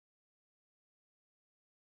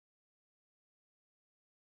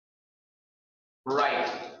Right.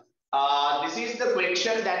 This is the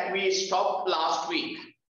question that we stopped last week.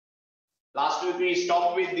 Last week we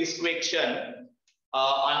stopped with this question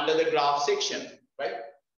under the graph section, right?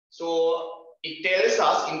 So it tells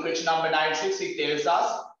us in question number 96, it tells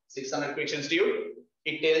us 600 questions due.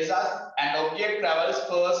 It tells us an object travels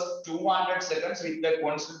first 200 seconds with the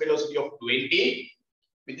constant velocity of 20.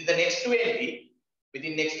 Within the next 20,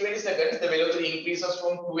 within next 20 seconds, the velocity increases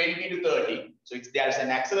from 20 to 30. So there's an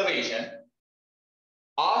acceleration.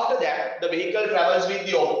 After that, the vehicle travels with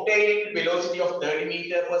the obtained velocity of 30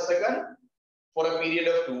 meters per second for a period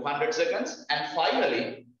of 200 seconds. And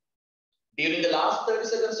finally, during the last 30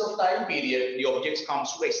 seconds of time period, the object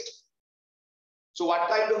comes to rest. So what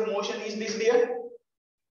kind of motion is this there?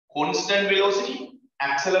 Constant velocity,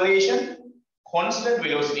 acceleration, constant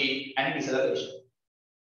velocity, and deceleration.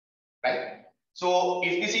 Right? So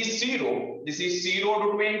if this is 0, this is 0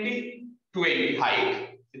 to 20, 20 height.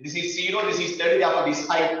 If this is 0, this is 30, therefore this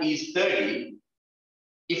height is 30.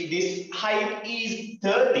 If this height is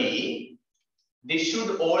 30, this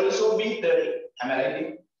should also be 30. Am I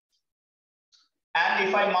right? And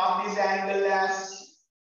if I mark this angle as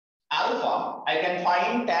alpha, I can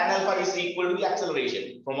find tan alpha is equal to the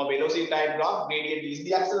acceleration. From a velocity type graph, gradient is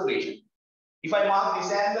the acceleration. If I mark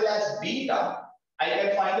this angle as beta, I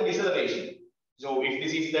can find the deceleration. So if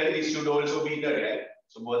this is 30, this should also be 30, right?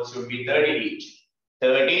 So both should be 30 each.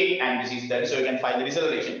 30 and this is 30, so you can find the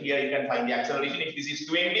deceleration. Here you can find the acceleration. If this is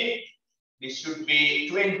 20, this should be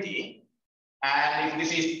 20. And if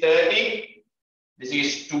this is 30, this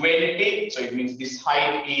is 20. So it means this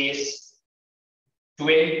height is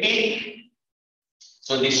 20.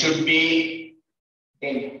 So this should be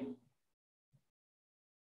 10.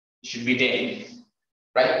 It should be 10,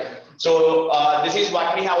 right? So this is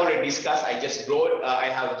what we have already discussed. I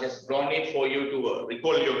have just drawn it for you to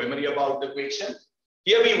recall your memory about the question.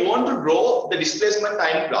 Here we want to draw the displacement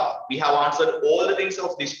time graph. We have answered all the things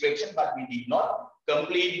of this question, but we did not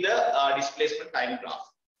complete the displacement time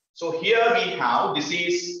graph. So here we have, this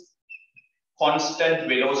is constant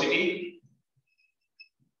velocity,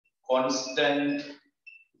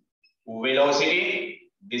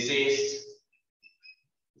 this is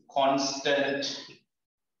constant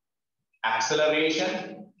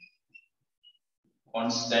acceleration,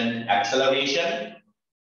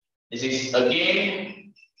 this is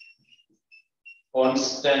again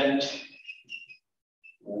constant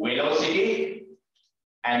velocity,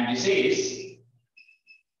 and this is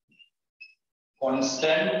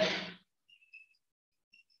constant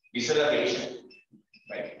deceleration,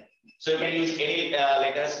 right? So you can use any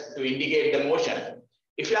letters to indicate the motion.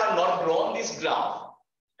 If you have not drawn this graph,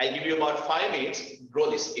 I'll give you about 5 minutes, draw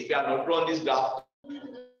this. If you have not drawn this graph,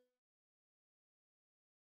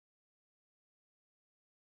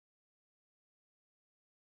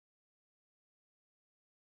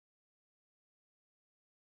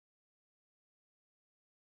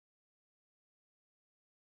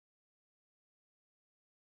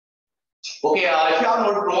 okay, if you have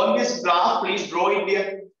not drawn this graph, please draw it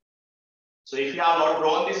there. So if you have not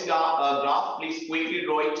drawn this graph, please quickly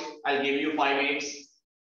draw it. I'll give you 5 minutes.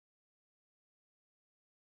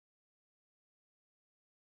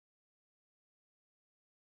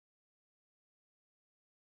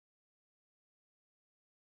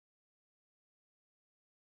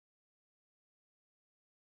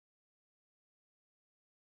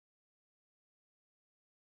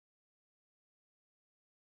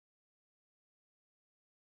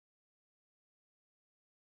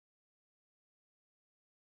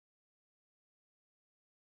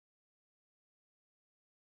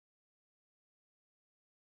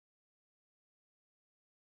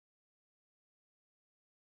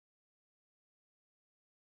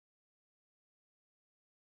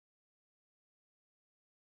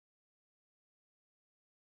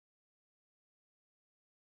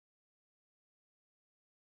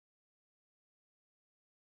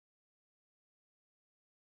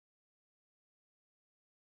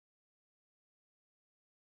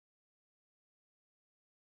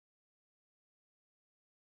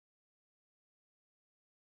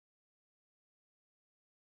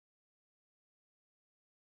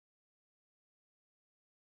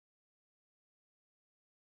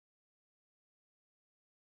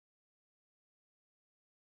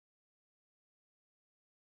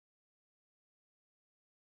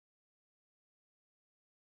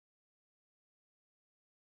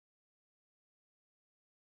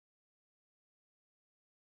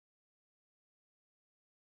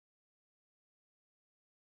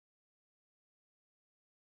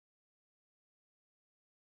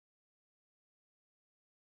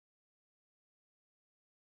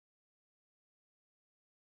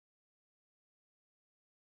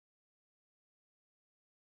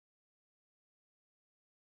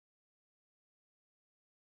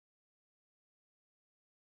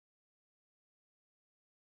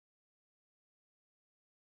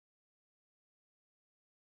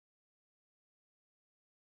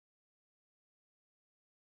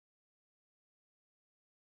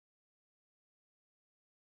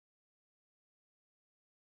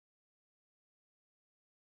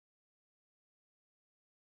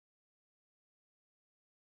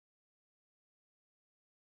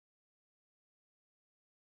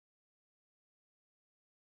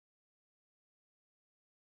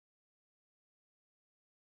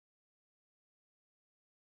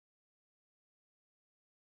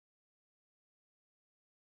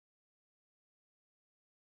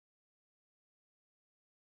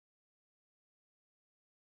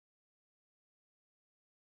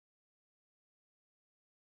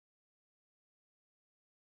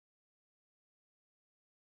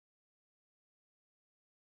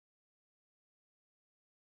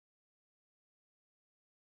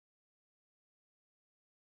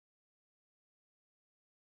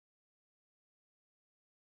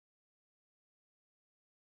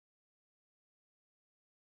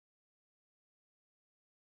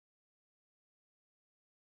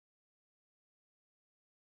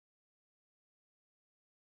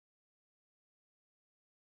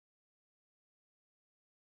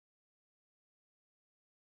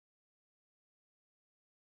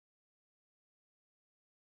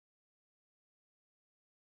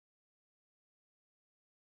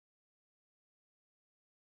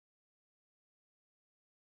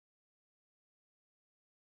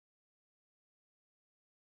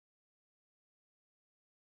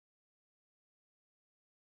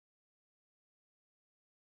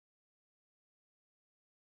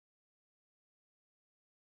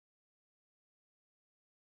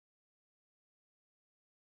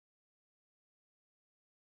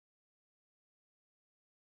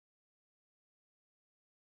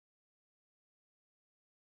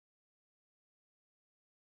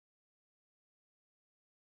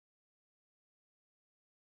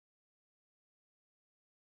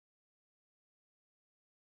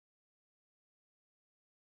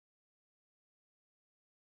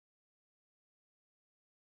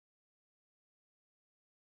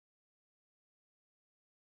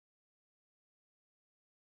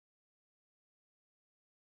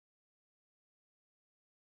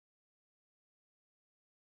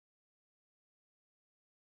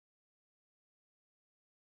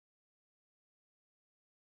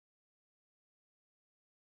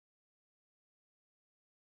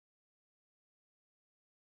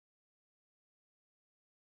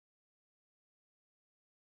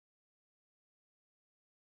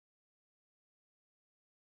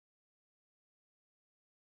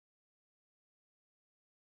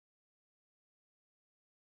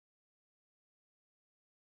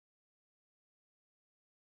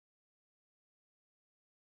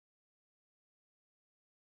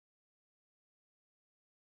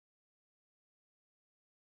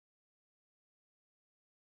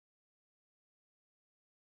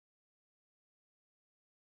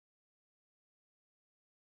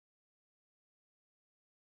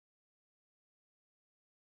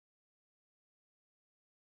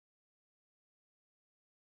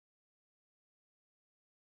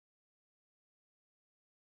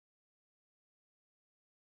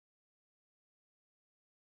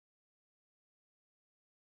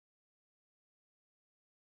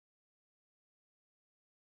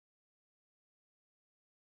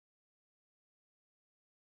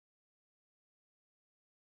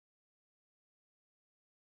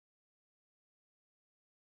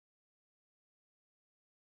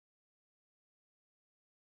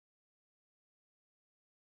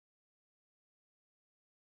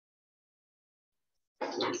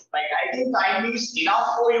 Right, I think time is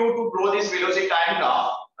enough for you to draw this velocity time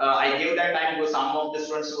graph. I gave that time to some of the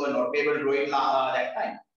students who were not able to draw it that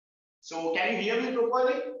time. So can you hear me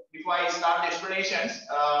properly before I start the explanations?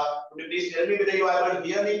 Could you please tell me whether you are able to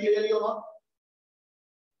hear me clearly or not?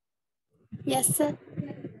 Yes, sir.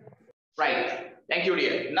 Right. Thank you,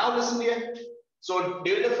 dear. Now listen, dear. So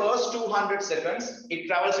during the first 200 seconds, it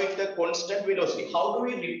travels with the constant velocity. How do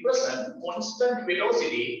we represent constant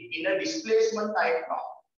velocity in a displacement time graph?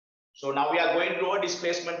 So now we are going to a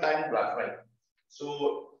displacement time graph, right?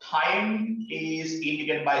 So time is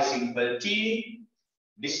indicated by simple t,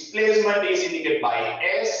 displacement is indicated by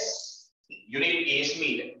s, unit is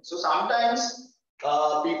meter. So sometimes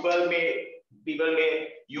people may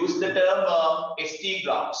use the term st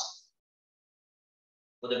graphs.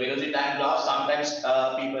 For the velocity time graph, sometimes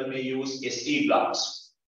people may use st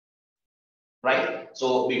graphs, right?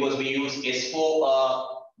 So because we use s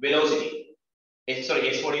for velocity, s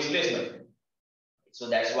for displacement. So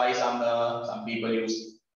that's why some people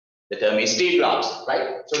use the term st graphs,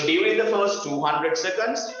 right? So during the first 200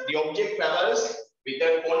 seconds, the object travels with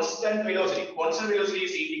a constant velocity. Constant velocity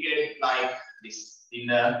is indicated like this in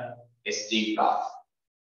the st graph.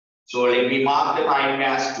 So let me mark the time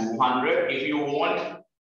as 200. If you want,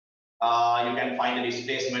 you can find the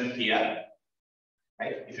displacement here,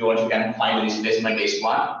 right? If you want, you can find the displacement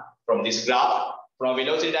S1 from this graph. From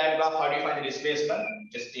velocity time graph, how do you find the displacement?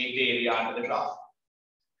 Just take the area under the graph.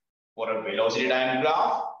 For a velocity time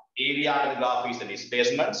graph, area under the graph is the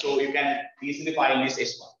displacement. So you can easily find this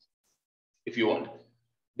S1 if you want.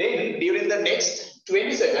 Then during the next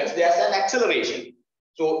 20 seconds, there's an acceleration.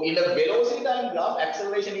 So in a velocity time graph,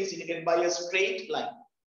 acceleration is indicated by a straight line.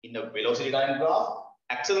 In a velocity time graph,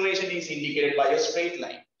 acceleration is indicated by a straight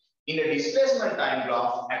line. In a displacement time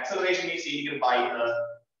graph, acceleration is indicated by a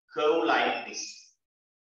curve like this,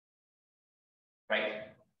 right?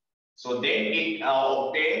 So then it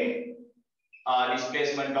obtain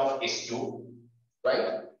displacement of S2,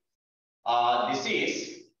 right? This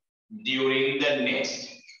is during the next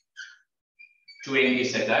 20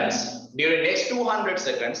 seconds. During next 200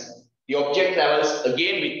 seconds, the object travels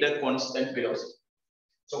again with the constant velocity.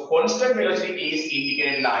 So constant velocity is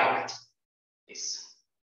indicated like this.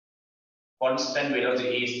 Constant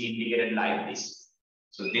velocity is indicated like this.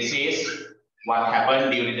 So this is what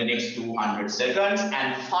happened during the next 200 seconds,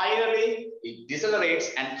 and finally it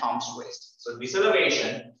decelerates and comes to rest. So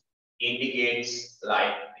deceleration indicates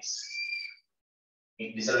like this.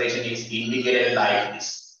 Deceleration is indicated like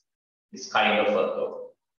this kind of a curve.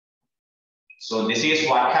 So this is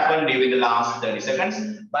what happened during the last 30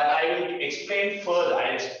 seconds, but I will explain further.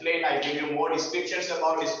 I'll give you more descriptions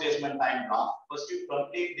about displacement time graph. First you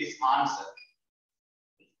complete this answer.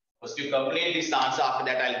 After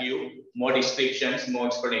that I'll give you more descriptions, more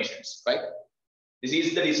explanations, right? This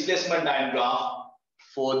is the displacement time graph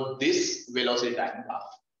for this velocity time graph.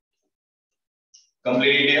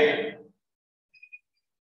 Completed here.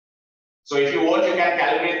 So if you want, you can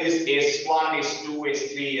calculate this S1, S2,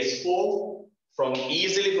 S3, S4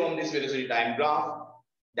 easily from this velocity time graph.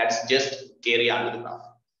 That's just area under the graph.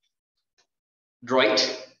 Draw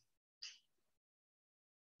it.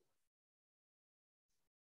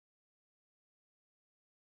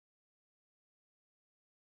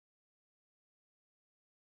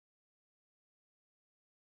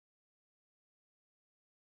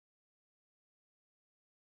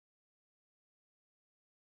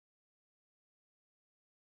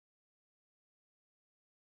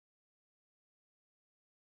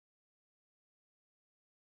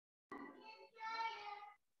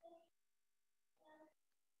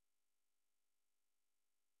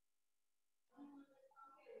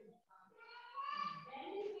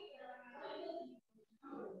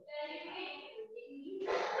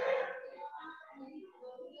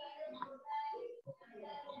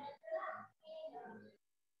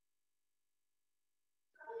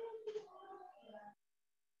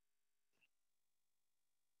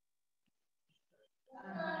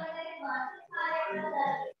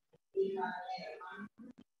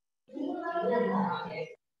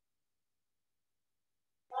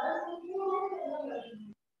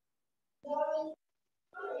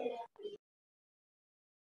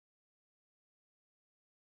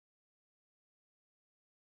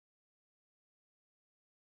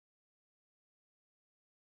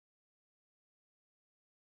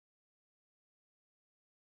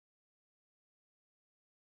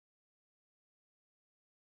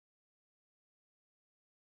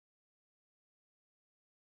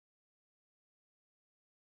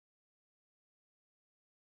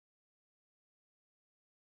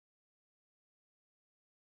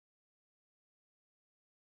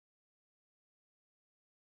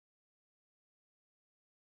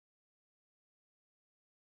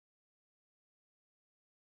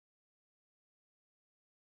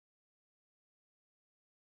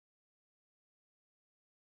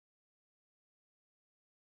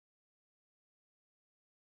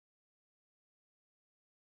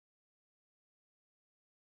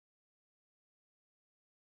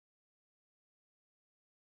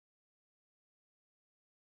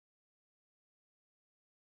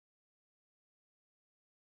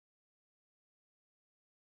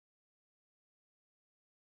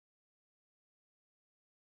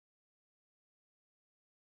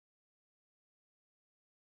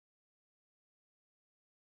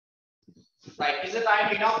 Right, is the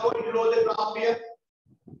time enough for you to draw the graph here?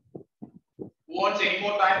 Who wants any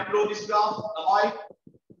more time to draw this graph? Amoy?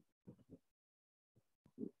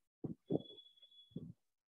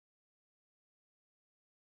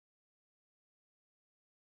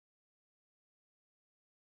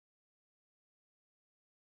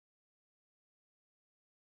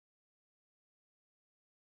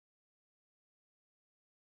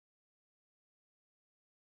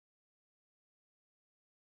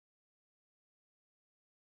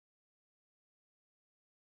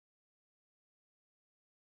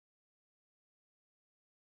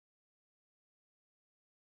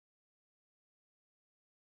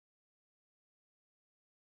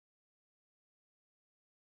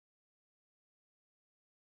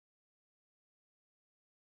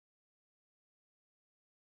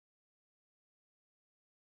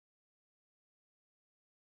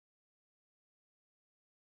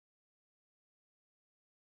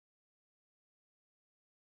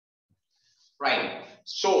 Right.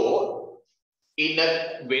 So in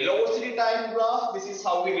a velocity time graph, this is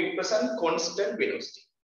how we represent constant velocity.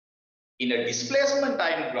 In a displacement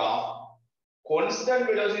time graph, constant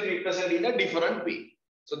velocity represented in a different way.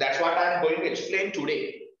 So that's what I'm going to explain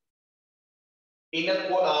today. In a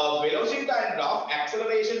velocity time graph,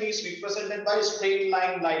 acceleration is represented by a straight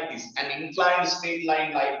line like this, an inclined straight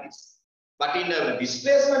line like this. But in a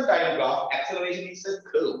displacement time graph, acceleration is a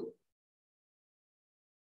curve.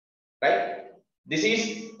 Right? This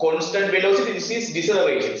is constant velocity, this is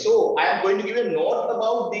deceleration. So I am going to give a note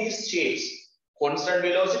about these shapes: constant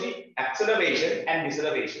velocity, acceleration, and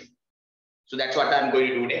deceleration. So that's what I'm going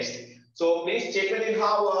to do next. So please check whether you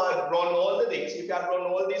have drawn all the things. If you have drawn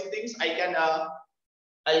all these things, I can I'll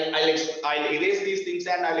erase these things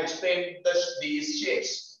and I'll explain these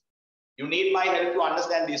shapes. You need my help to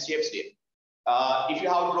understand these shapes here. If you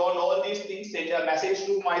have drawn all these things, send a message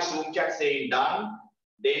to my Zoom chat saying done.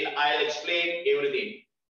 Then I'll explain everything.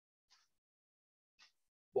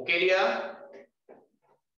 Okay, dear?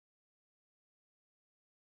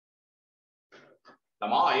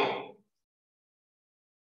 Lamai?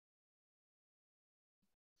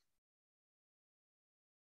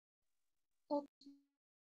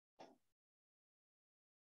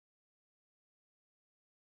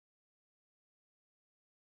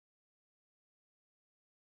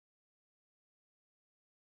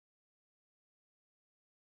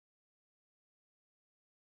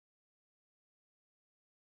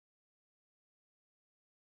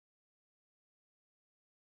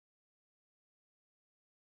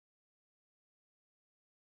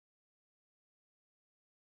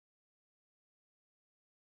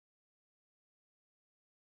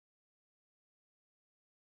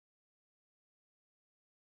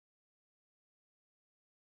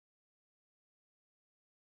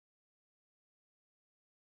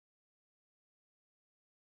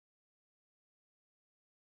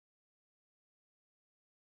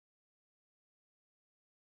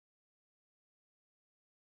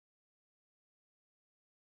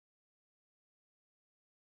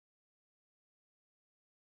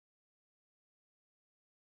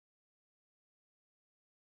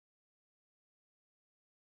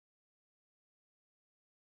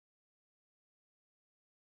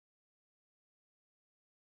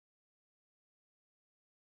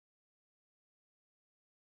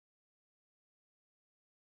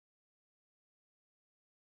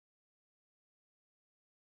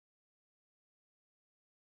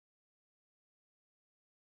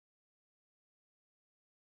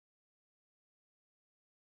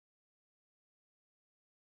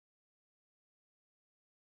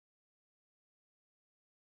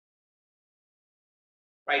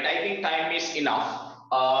 Right, I think time is enough.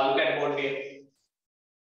 Look at board here.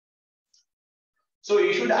 So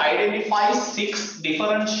you should identify 6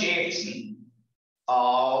 different shapes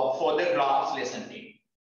for the graphs lesson team.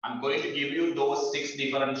 I'm going to give you those 6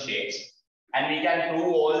 different shapes and we can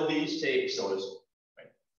prove all these shapes also.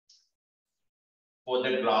 Right? For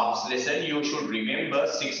the graphs lesson, you should remember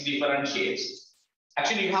 6 different shapes.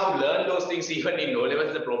 Actually, you have learned those things even in O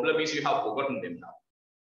levels. The problem is you have forgotten them now.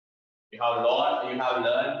 You have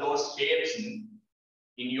learned those shapes in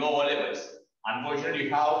your O levels. Unfortunately, you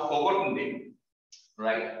have forgotten them,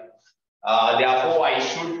 right? Therefore, I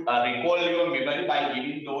should recall your memory by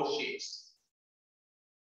giving those shapes.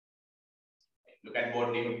 Look at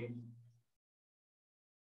board name.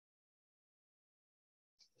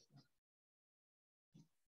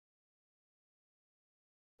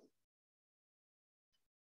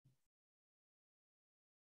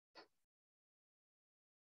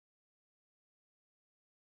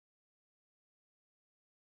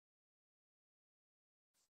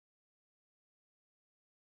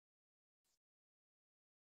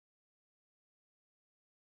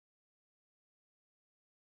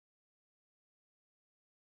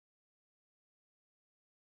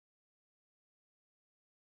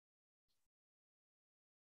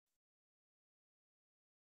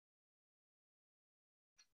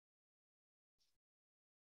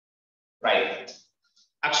 Right.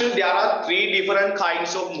 Actually, there are three different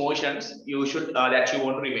kinds of motions you should that you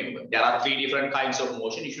want to remember. There are three different kinds of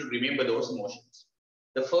motion. You should remember those motions.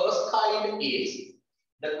 The first kind is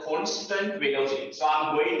the constant velocity. So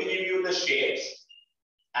I'm going to give you the shapes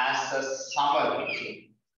as a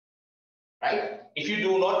summary, right? If you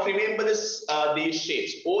do not remember this, these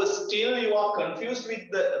shapes, or still you are confused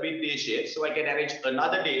with these shapes, so I can arrange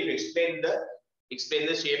another day to explain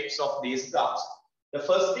the shapes of these graphs. The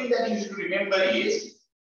first thing that you should remember is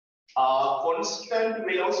constant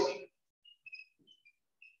velocity.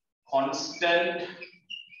 Constant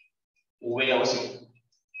velocity.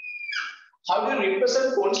 How do you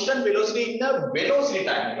represent constant velocity in a velocity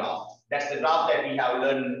time graph? That's the graph that we have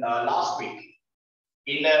learned last week.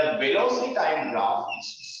 In a velocity time graph,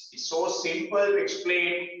 it's so simple to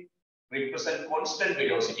explain, represent constant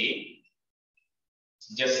velocity.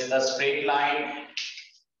 Just a straight line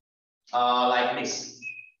like this.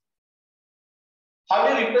 How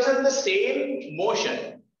do you represent the same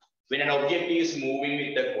motion when an object is moving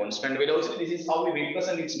with a constant velocity? This is how we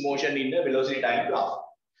represent its motion in a velocity time graph.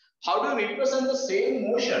 How do we represent the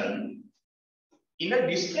same motion in a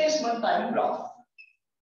displacement time graph?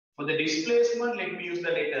 For the displacement, let me use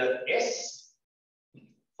the letter S.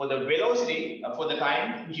 For the velocity, for the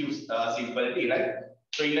time, use simple T, right?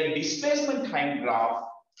 So in a displacement time graph,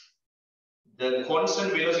 the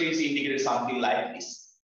constant velocity is indicated something like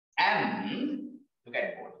this. And look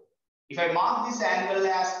at board. If I mark this angle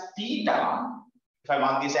as theta, from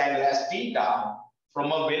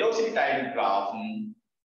a velocity time graph,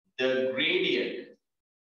 the gradient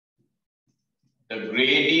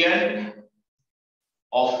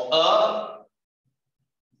of a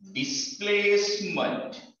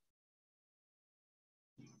displacement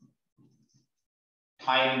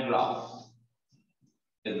time graph.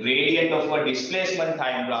 The gradient of a displacement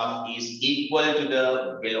time graph is equal to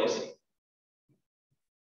the velocity.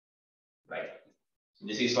 Right.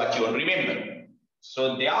 This is what you want to remember.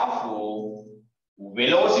 So therefore,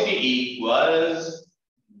 velocity equals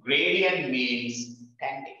gradient means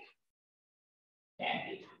tan theta. Tan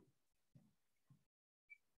theta.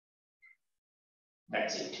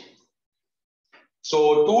 That's it.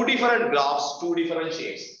 So two different graphs, two different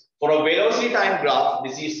shapes. For a velocity time graph,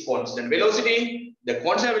 this is constant velocity. The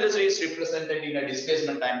constant velocity is represented in a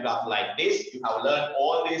displacement time graph like this. You have learned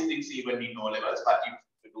all these things even in O levels, but if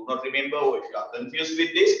you do not remember or if you are confused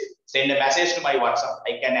with this, send a message to my WhatsApp.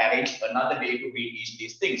 I can arrange another day to read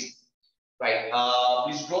these things. Right.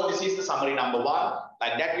 Please draw. This is the summary number 1.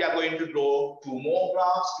 Like that, we are going to draw 2 more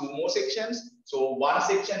graphs, 2 more sections. So one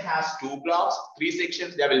section has 2 graphs, 3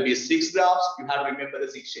 sections. There will be 6 graphs. You have to remember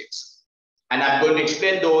the 6 shapes. And I'm going to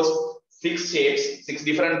explain those 6 shapes, 6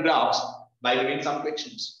 different graphs by doing some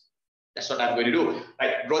questions. That's what I'm going to do.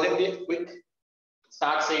 Right. Draw them there quick.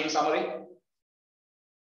 Start saying summary.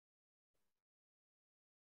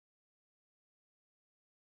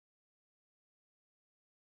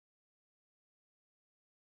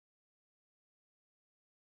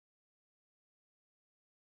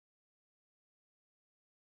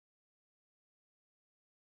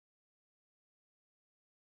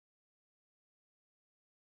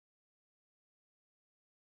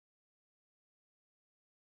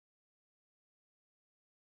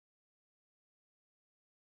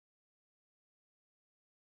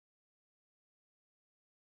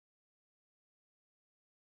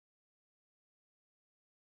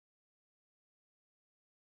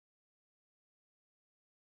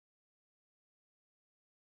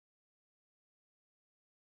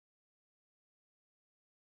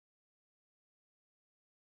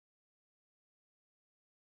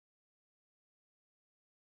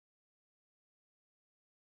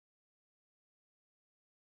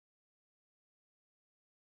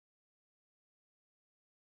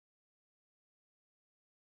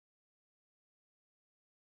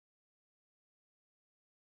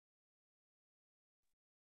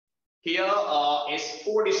 Here,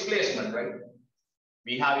 S4 displacement, right?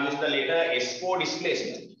 We have used the letter S4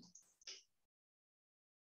 displacement.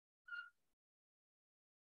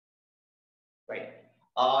 Right.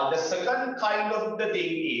 The second kind of the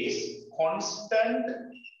thing is constant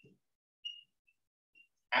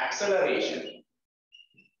acceleration.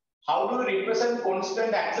 How do we represent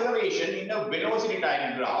constant acceleration in a velocity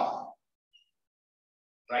time graph?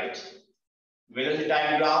 Right? Velocity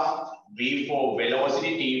time graph, V for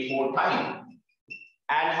velocity, T for time.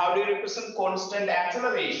 And how do you represent constant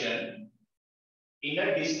acceleration in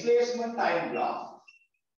a displacement time graph?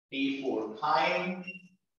 T for time,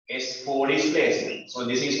 S for displacement. So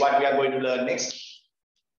this is what we are going to learn next.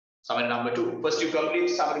 Summary number 2. First you complete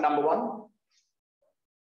summary number 1.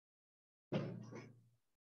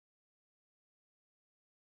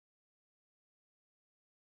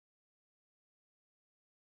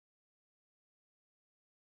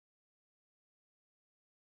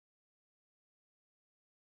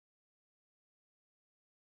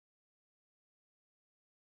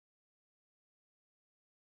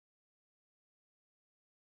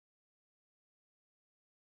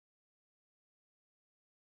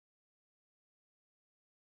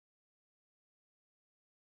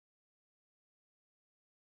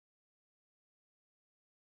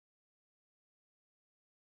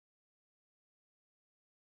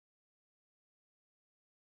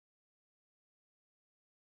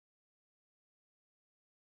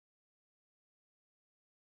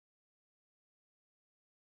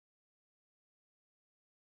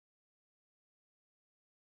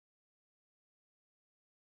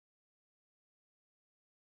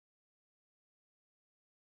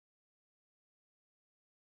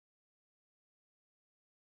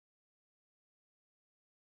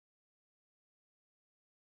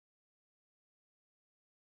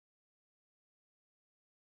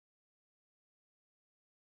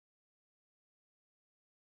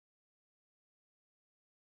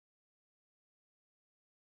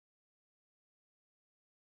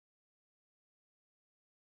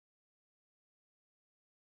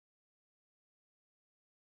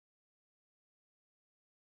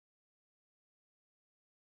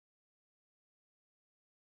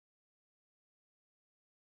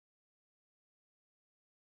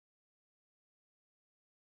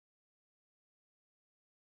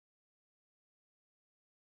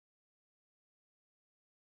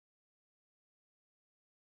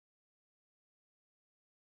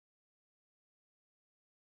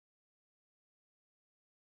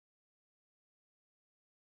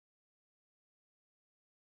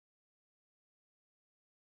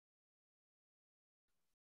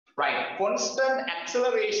 Right. Constant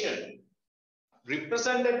acceleration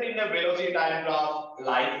represented in a velocity time graph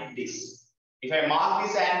like this. If I mark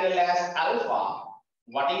this angle as alpha,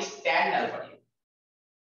 what is tan alpha?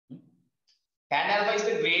 Tan alpha is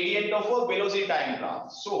the gradient of a velocity time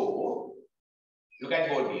graph. So look at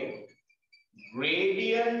board here.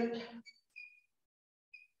 Gradient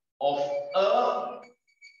of a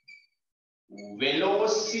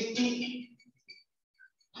velocity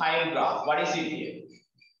time graph. What is it here?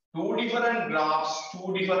 Two different graphs,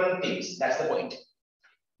 two different things. That's the point.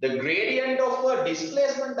 The gradient of a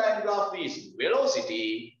displacement time graph is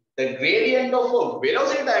velocity. The gradient of a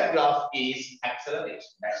velocity time graph is acceleration.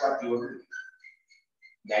 That's what you will do.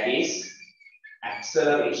 That is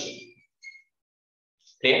acceleration.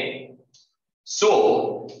 Okay.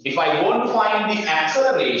 So if I want to find the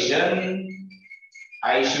acceleration,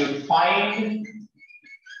 I should find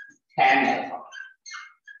tan alpha.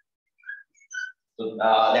 So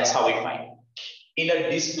that's how we find. In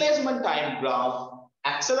a displacement time graph,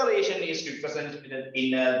 acceleration is represented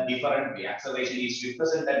in a different way. Acceleration is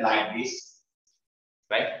represented like this,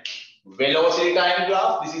 right? Velocity time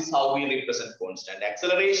graph, this is how we represent constant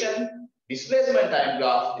acceleration. Displacement time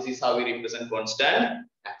graph, this is how we represent constant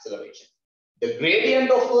acceleration. The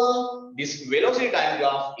gradient of this velocity time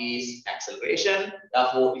graph is acceleration.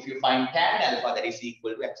 Therefore, if you find tan alpha, that is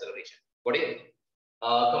equal to acceleration. Got it?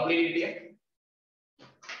 Completed here.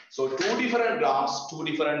 So two different graphs, two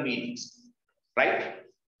different meanings, right?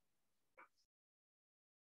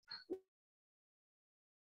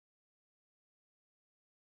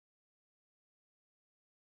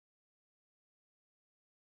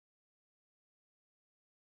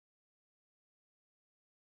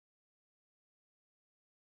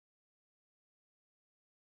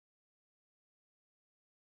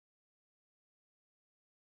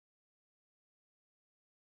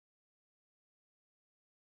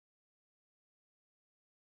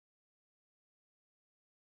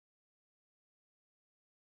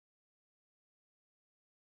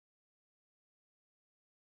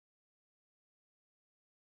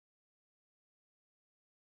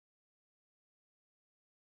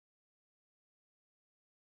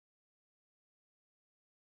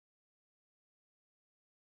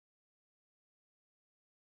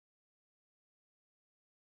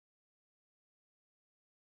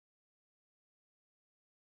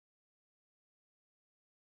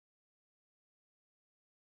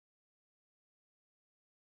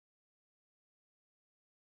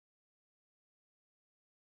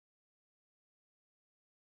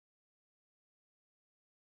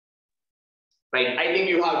 Right. I think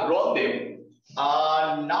you have drawn them.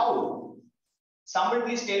 Now, somebody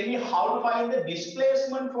please tell me how to find the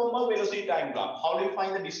displacement from a velocity time graph. How do you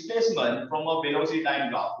find the displacement from a velocity time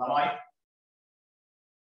graph? Lamai?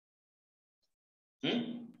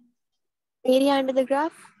 Area under the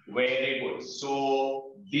graph. Very good.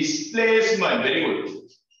 So displacement, very good.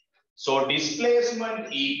 So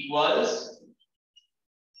displacement equals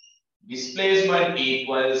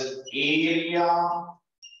area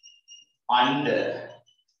under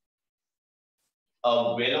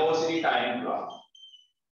a velocity time graph.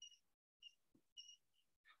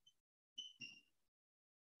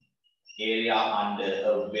 Area under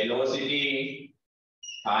a velocity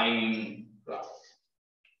time graph.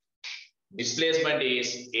 Displacement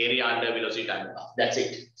is area under velocity time graph. That's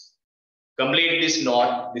it. Complete this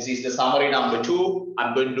note. This is the summary number 2.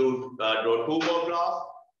 I'm going to draw 2 more graphs.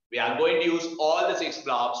 We are going to use all the 6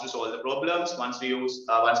 graphs to solve the problems. Once we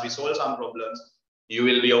solve some problems, you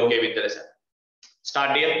will be okay with the lesson.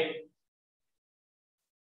 Start here.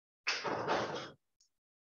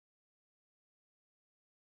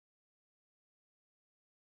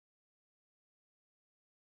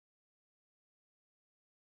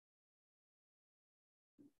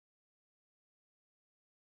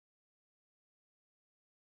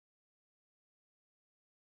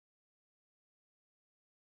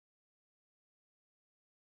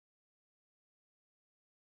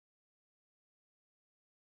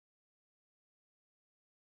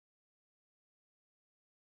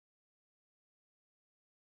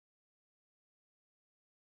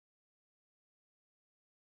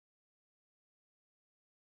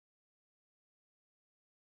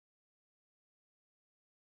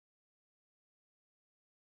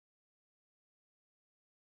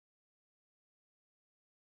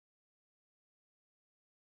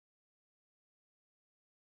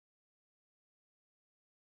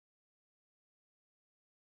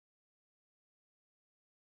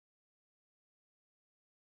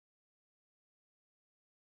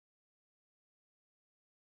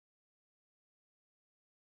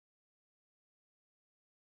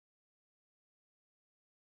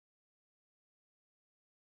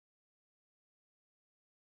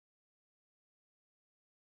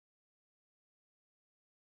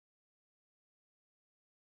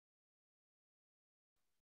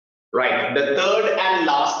 Right. The third and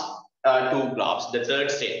last two graphs, the third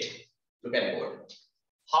set. Look at board.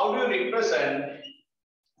 How do you represent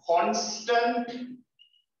constant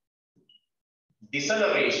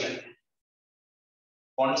deceleration?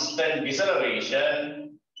 Constant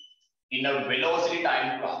deceleration in a velocity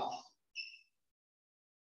time graph.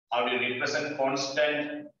 How do you represent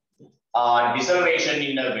constant deceleration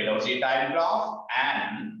in a velocity time graph,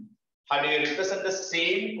 and how do you represent the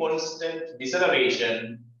same constant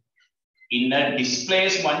deceleration in a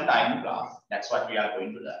displacement time graph? That's what we are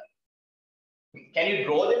going to learn. Can you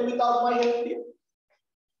draw them without my help here?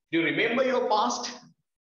 Do you remember your past?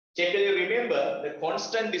 Check that you remember the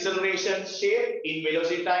constant deceleration shape in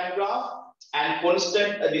velocity time graph and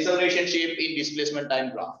constant deceleration shape in displacement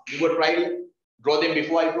time graph. You were trying draw them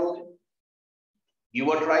before I draw them. You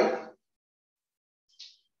were trying.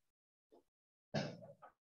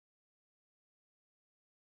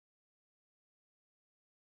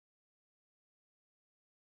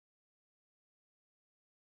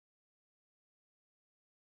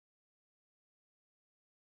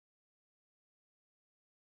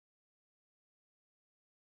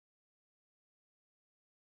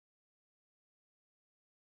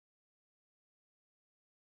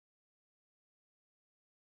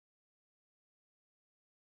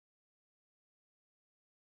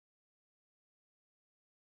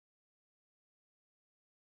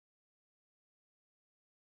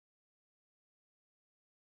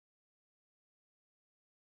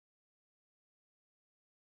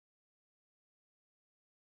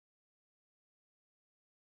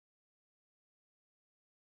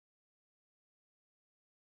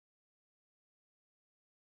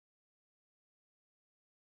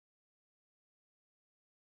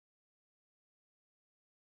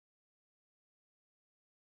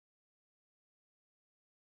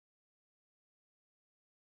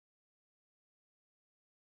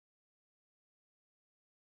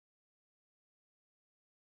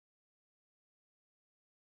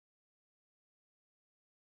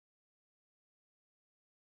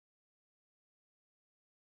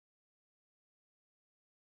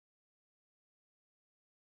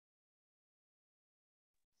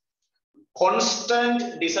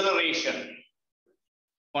 Constant deceleration.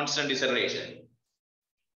 Constant deceleration.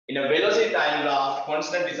 In a velocity time graph,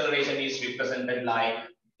 constant deceleration is represented like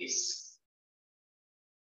this.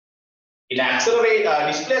 In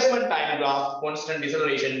displacement time graph, constant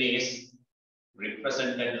deceleration is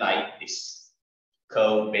represented like this.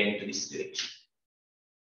 Curve bent to this direction.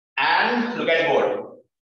 And look at board.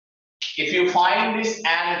 If you find this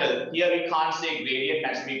angle, here we can't say gradient,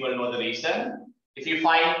 as people know the reason. If you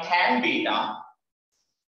find tan beta,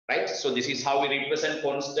 right? So this is how we represent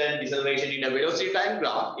constant deceleration in a velocity time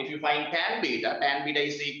graph. If you find tan beta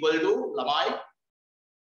is equal to Lamai?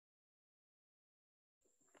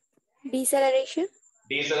 Deceleration.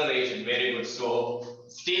 Deceleration, very good. So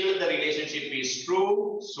still the relationship is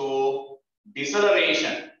true. So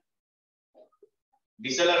deceleration.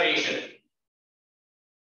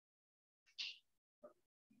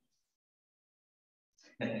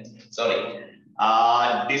 Sorry.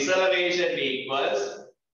 Deceleration equals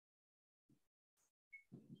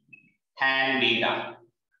tan beta.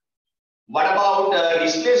 What about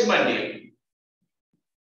displacement here?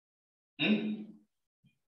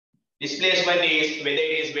 Displacement is whether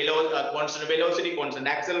it is constant velocity, constant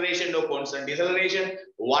acceleration, or constant deceleration,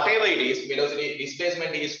 whatever it is, velocity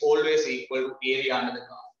displacement is always equal to area under the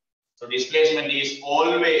graph. So displacement is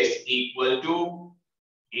always equal to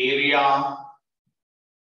area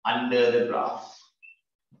under the graph.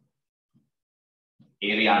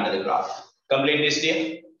 Area under the graph. Complete this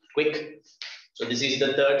here, quick. So this is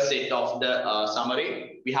the third set of the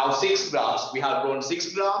summary. We have 6 graphs. We have drawn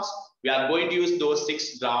 6 graphs. We are going to use those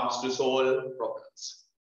 6 graphs to solve problems.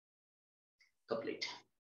 Complete.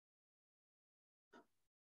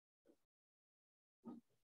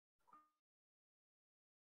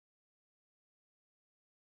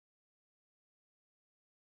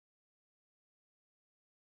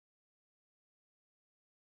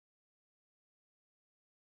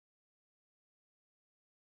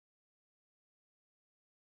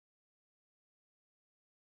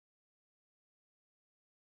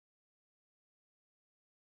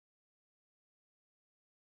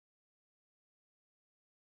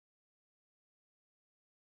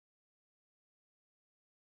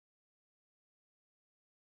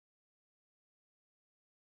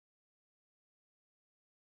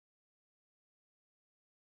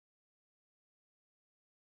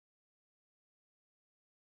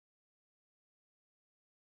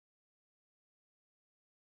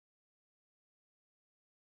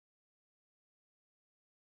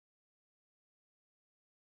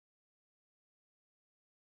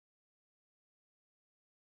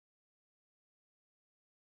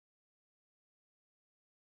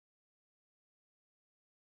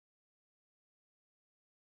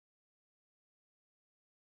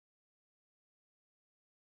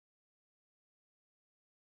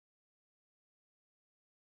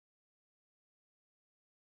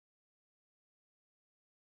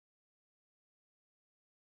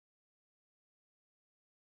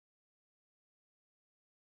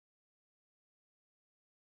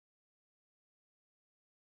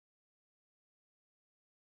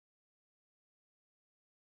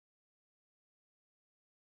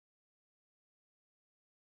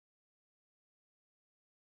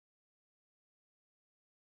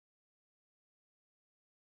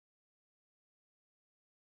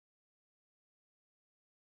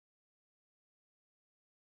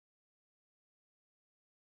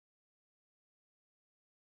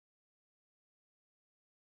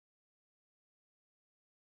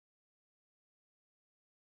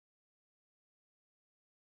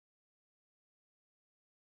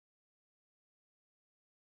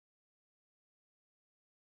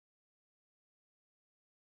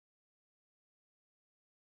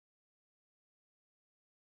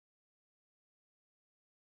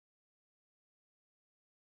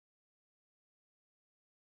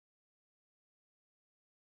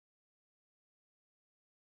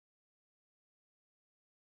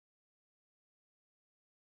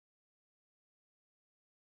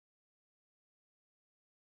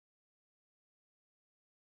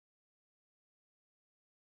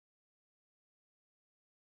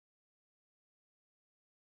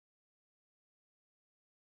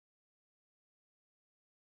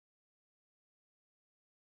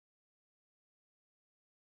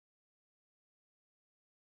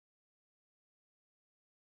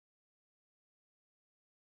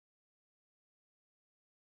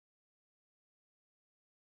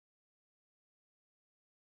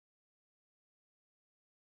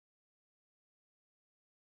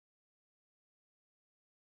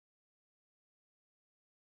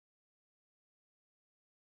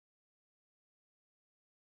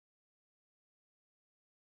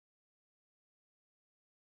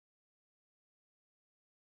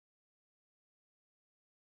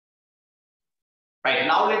 Right,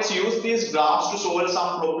 now let's use these graphs to solve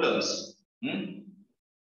some problems.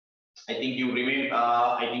 I think you remain,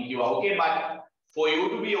 I think you are okay, but for you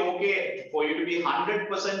to be okay, for you to be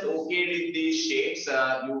 100% okay with these shapes,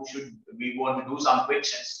 we want to do some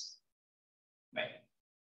frictions. Right.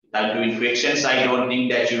 Without doing frictions, I don't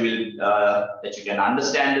think that you will, that you can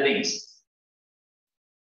understand the things.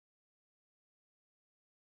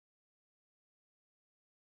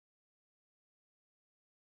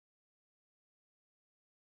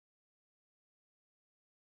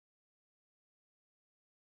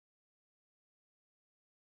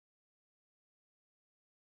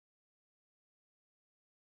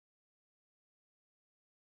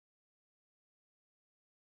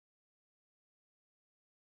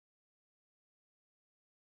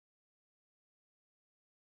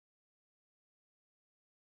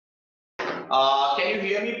 Can you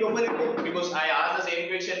hear me properly? Because I asked the same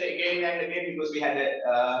question again and again because we had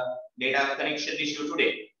a data connection issue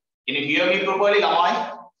today. Can you hear me properly,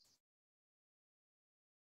 Lamai?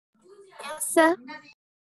 Yes, sir.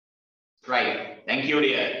 Right. Thank you,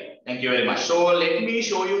 dear. Thank you very much. So let me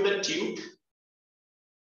show you the tube.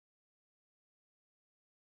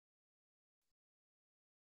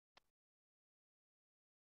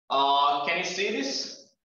 Can you see this?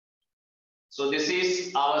 So this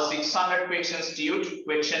is our 600 questions tube,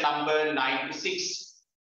 question number 96.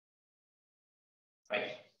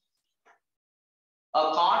 Right.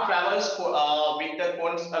 A car travels with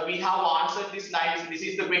the we have answered this 90. This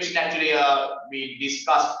is the question actually we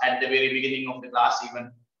discussed at the very beginning of the class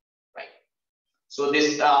even. Right. So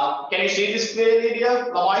this, can you see this clearly,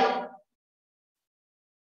 dear Lamai?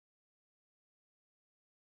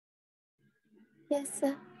 Yes,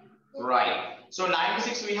 sir. Right. So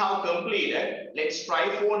 96 we have completed. Let's try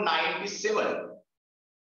for 97.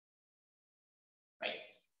 Right.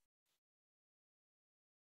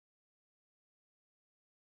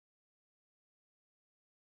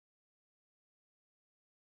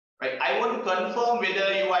 Right. I want to confirm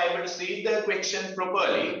whether you are able to see the question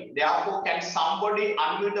properly. Therefore, can somebody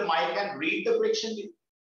unmute the mic and read the question?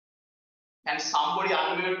 Can somebody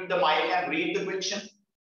unmute the mic and read the question?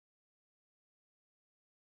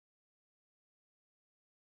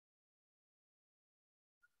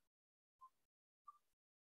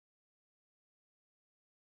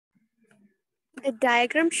 The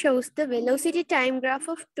diagram shows the velocity time graph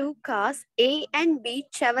of two cars, A and B,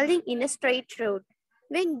 traveling in a straight road.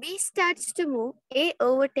 When B starts to move, A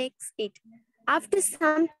overtakes it. After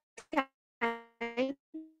some time,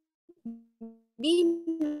 B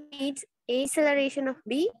meets acceleration of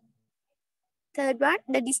B. Third one,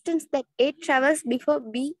 the distance that A travels before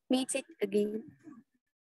B meets it again.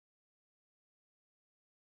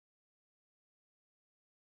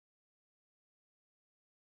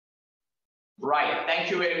 Right.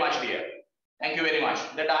 Thank you very much, dear. Thank you very much.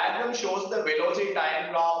 The diagram shows the velocity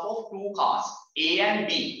time graph of two cars, A and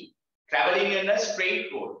B, traveling in a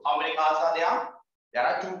straight road. How many cars are there? There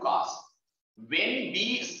are two cars. When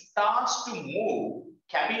B starts to move,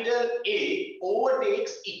 capital A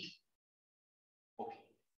overtakes it. Okay.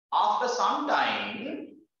 After some time,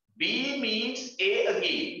 B meets A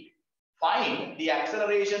again. Find the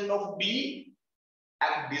acceleration of B,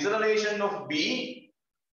 deceleration of B,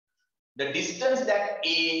 the distance that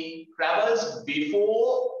A travels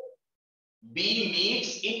before B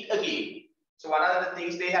meets it again. So what are the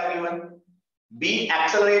things they have given? B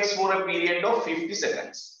accelerates for a period of 50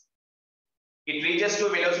 seconds. It reaches to a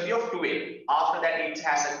velocity of 12. After that, it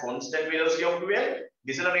has a constant velocity of 12,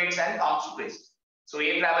 decelerates and comes to rest. So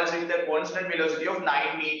A travels with a constant velocity of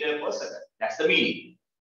 9 meters per second. That's the meaning.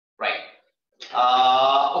 Right.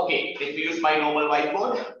 Okay, let me use my normal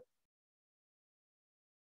whiteboard.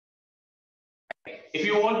 If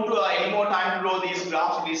you want to any more time to draw these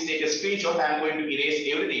graphs, please take a screenshot. I'm going to erase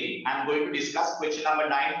everything. I'm going to discuss question number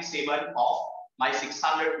 97 of my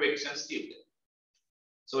 600 questions tube.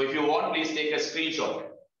 So if you want, please take a screenshot.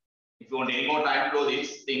 If you want any more time to draw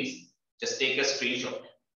these things, just take a screenshot.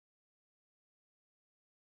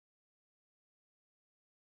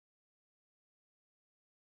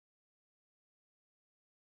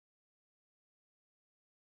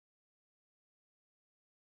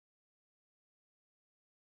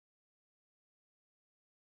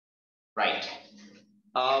 Right.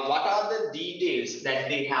 What are the details that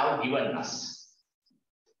they have given us?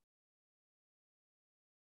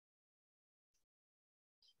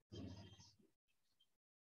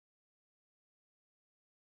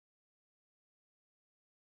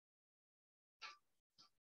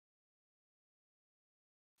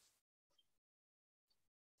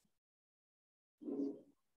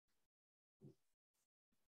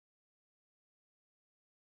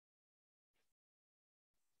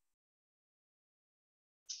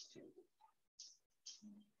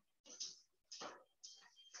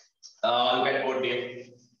 Look at board here.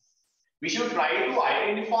 We should try to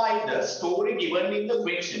identify the story given in the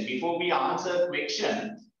question. Before we answer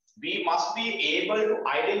question, we must be able to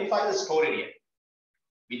identify the story here.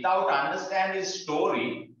 Without understanding the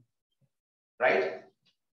story, right,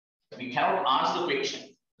 we cannot answer the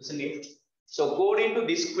question, isn't it? So according to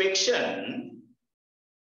this question,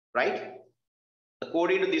 right,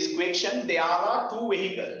 according to this question, there are two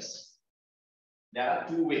vehicles. There are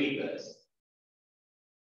two vehicles.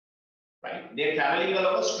 Right? They're traveling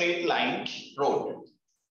along a straight line road.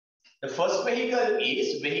 The first vehicle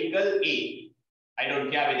is vehicle A. I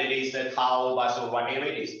don't care whether it is a car, bus, or whatever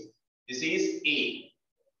it is. This is A.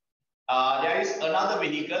 There is another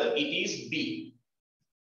vehicle, it is B.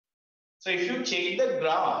 So if you check the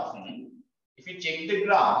graph,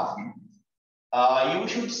 you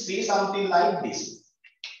should see something like this.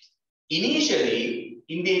 Initially,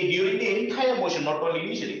 during the entire motion, not only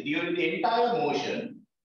initially, during the entire motion,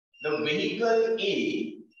 the vehicle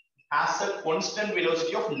A has a constant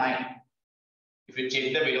velocity of 9. If you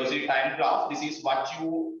check the velocity time graph, this is what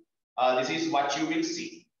you will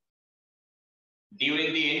see.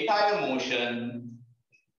 During the entire motion,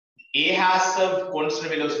 A has a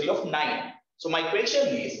constant velocity of 9. So my question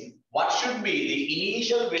is, what should be the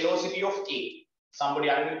initial velocity of A? Somebody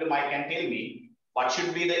unmute the mic and tell me, what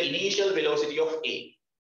should be the initial velocity of A?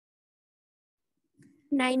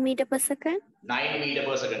 9 meters per second. 9 meters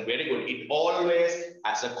per second. Very good. It always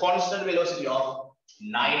has a constant velocity of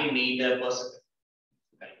 9 meters per second.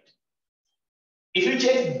 Right. If you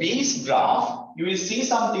check B's graph, you will see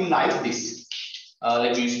something like this.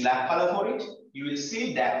 Let me use black color for it. You will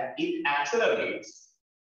see that it accelerates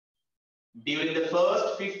during the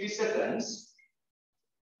first 50 seconds.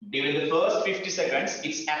 During the first 50 seconds,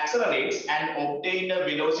 it accelerates and obtains a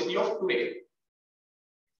velocity of 12.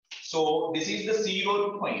 So this is the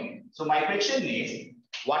 0 point. So my question is,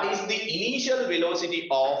 what is the initial velocity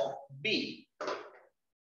of B?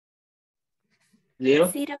 0.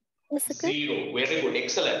 0. Very good.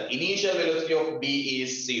 Excellent. Initial velocity of B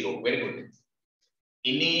is 0. Very good.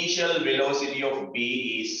 Initial velocity of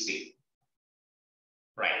B is 0.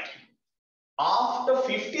 Right. After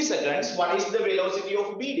 50 seconds, what is the velocity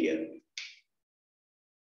of B, dear?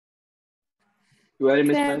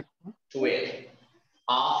 12. 12.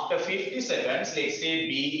 After 50 seconds, let's say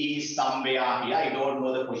B is somewhere here. I don't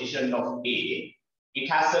know the position of A. It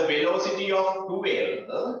has a velocity of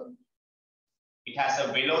 12. It has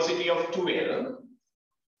a velocity of 12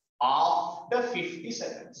 after 50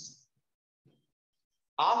 seconds.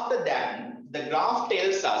 After that, the graph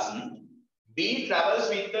tells us B travels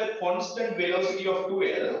with a constant velocity of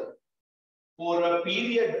 12 for a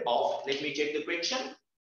period of, let me check the question.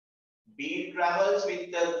 B travels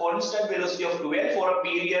with the constant velocity of 12 for a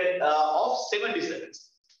period of 70 seconds.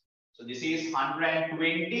 So this is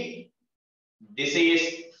 120. This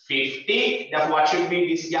is 50. Therefore, what should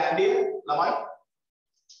be this gap there, Lamai?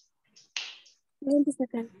 70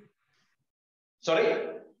 seconds. Sorry?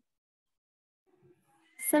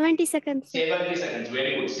 70 seconds. 70 seconds.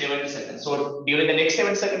 Very good. 70 seconds. So during the next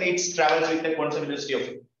 7 seconds, it travels with the constant velocity of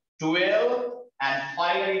 12 and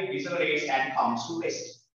finally it decelerates and comes to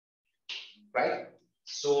rest. Right?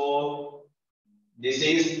 So this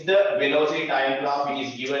is the velocity time graph which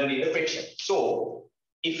is given in the question. So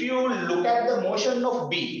if you look at the motion of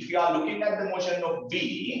B, if you are looking at the motion of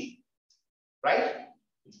B, right?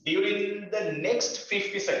 During the next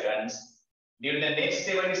 50 seconds, during the next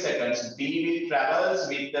 70 seconds, B will travel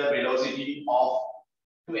with the velocity of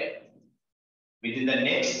 12. Within the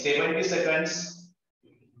next 70 seconds,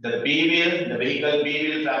 the vehicle B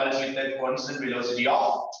will travel with the constant velocity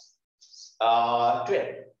of 12.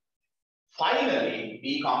 Finally,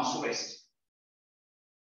 B comes to rest.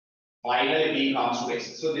 Finally, B comes to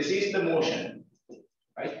rest. So this is the motion,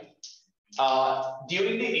 right?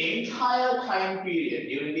 During the entire time period,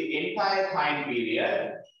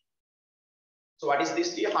 so what is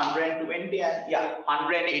this here? 120 and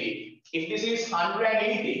 180. If this is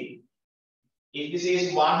 180, if this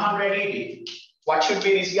is 180, what should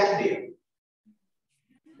be this gap there?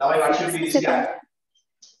 Now, what should be this gap?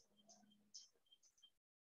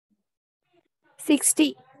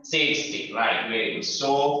 60. 60, right, very good.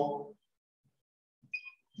 So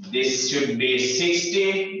this should be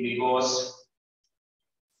 60 because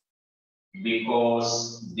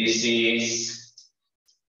this is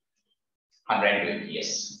 120,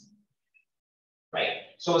 yes. Right.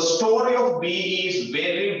 So story of B is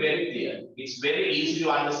very, very clear. It's very easy to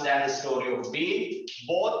understand the story of B.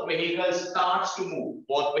 Both vehicles starts to move.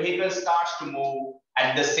 Both vehicles starts to move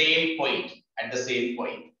at the same point.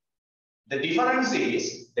 The difference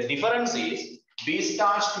is B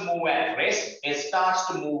starts to move at rest, S starts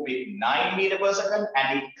to move with 9 meter per second,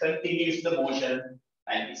 and it continues the motion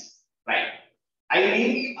like this, right?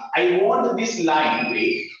 I want this line,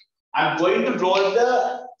 wait, I'm going to draw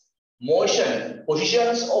the motion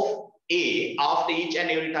positions of A after each and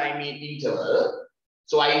every time in interval.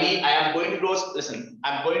 So I am going to draw, listen,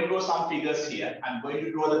 I'm going to draw some figures here. I'm going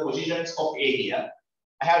to draw the positions of A here.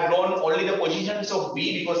 I have drawn only the positions of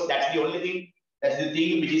B because that's the only thing, that's the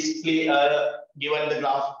thing which is given the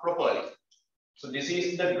graph properly. So this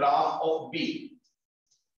is the graph of B.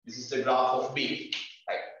 This is the graph of B.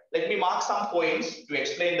 Right. Let me mark some points to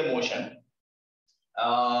explain the motion.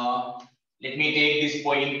 Let me take this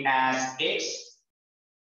point as X,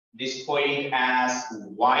 this point as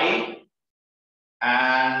Y,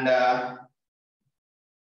 and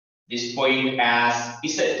this point as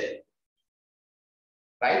Z.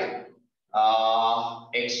 Right?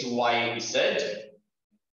 X, Y, Z.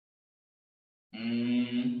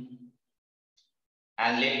 And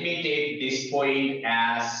let me take this point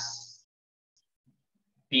as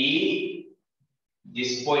P,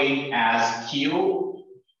 this point as Q,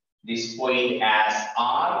 this point as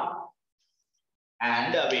R,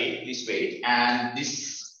 and this weight, and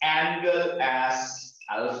this angle as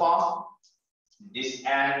alpha, this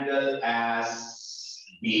angle as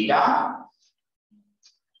beta.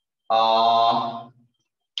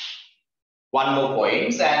 One more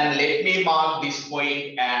point, and let me mark this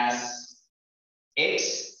point as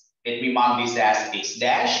X. Let me mark this as X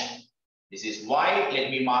dash. This is Y.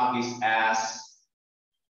 Let me mark this as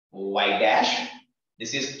Y dash.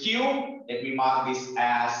 This is Q. Let me mark this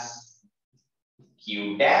as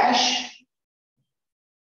Q dash.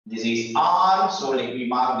 This is R. So let me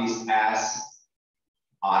mark this as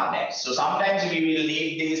R dash. So sometimes we will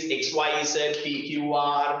need this X, Y, Z, P, Q,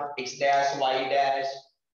 R, X dash, Y dash,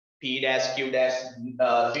 P dash, Q dash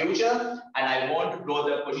future. And I want to draw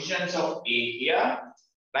the positions of A here.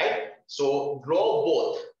 Right? So draw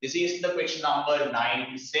both. This is the question number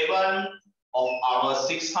 97 of our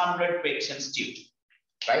 600 questions tube.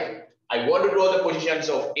 Right? I want to draw the positions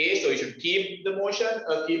of A, so you should keep the motion,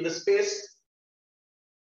 keep the space.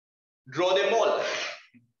 Draw them all.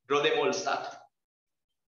 Draw them all, start.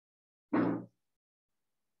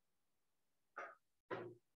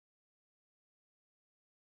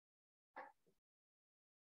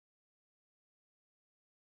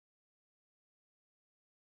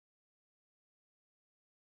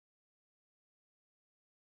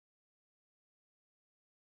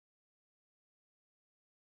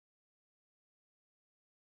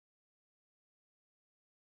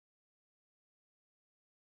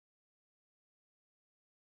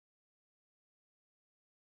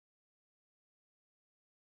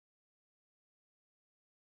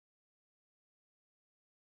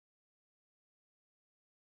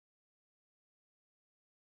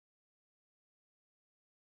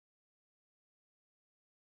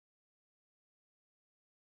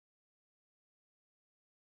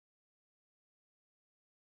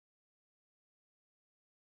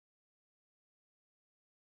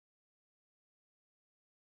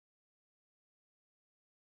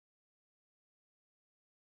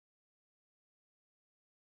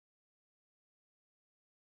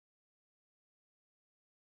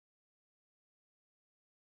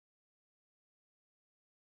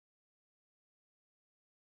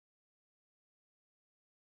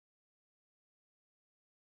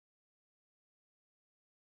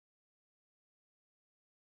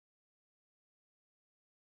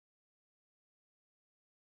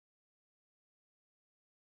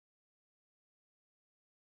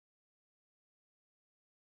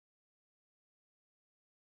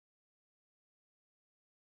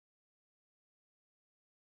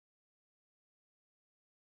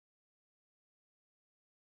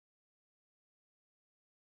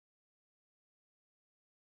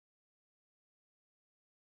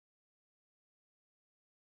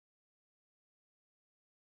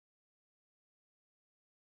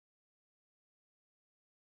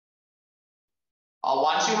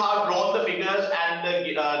 Once you have drawn the figures and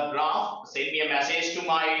the graph, send me a message to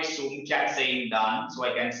my Zoom chat saying done, so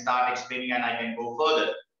I can start explaining and I can go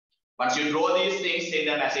further. Once you draw these things, send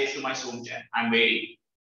a message to my Zoom chat. I'm waiting.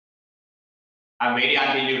 I'm waiting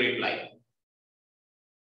until you reply.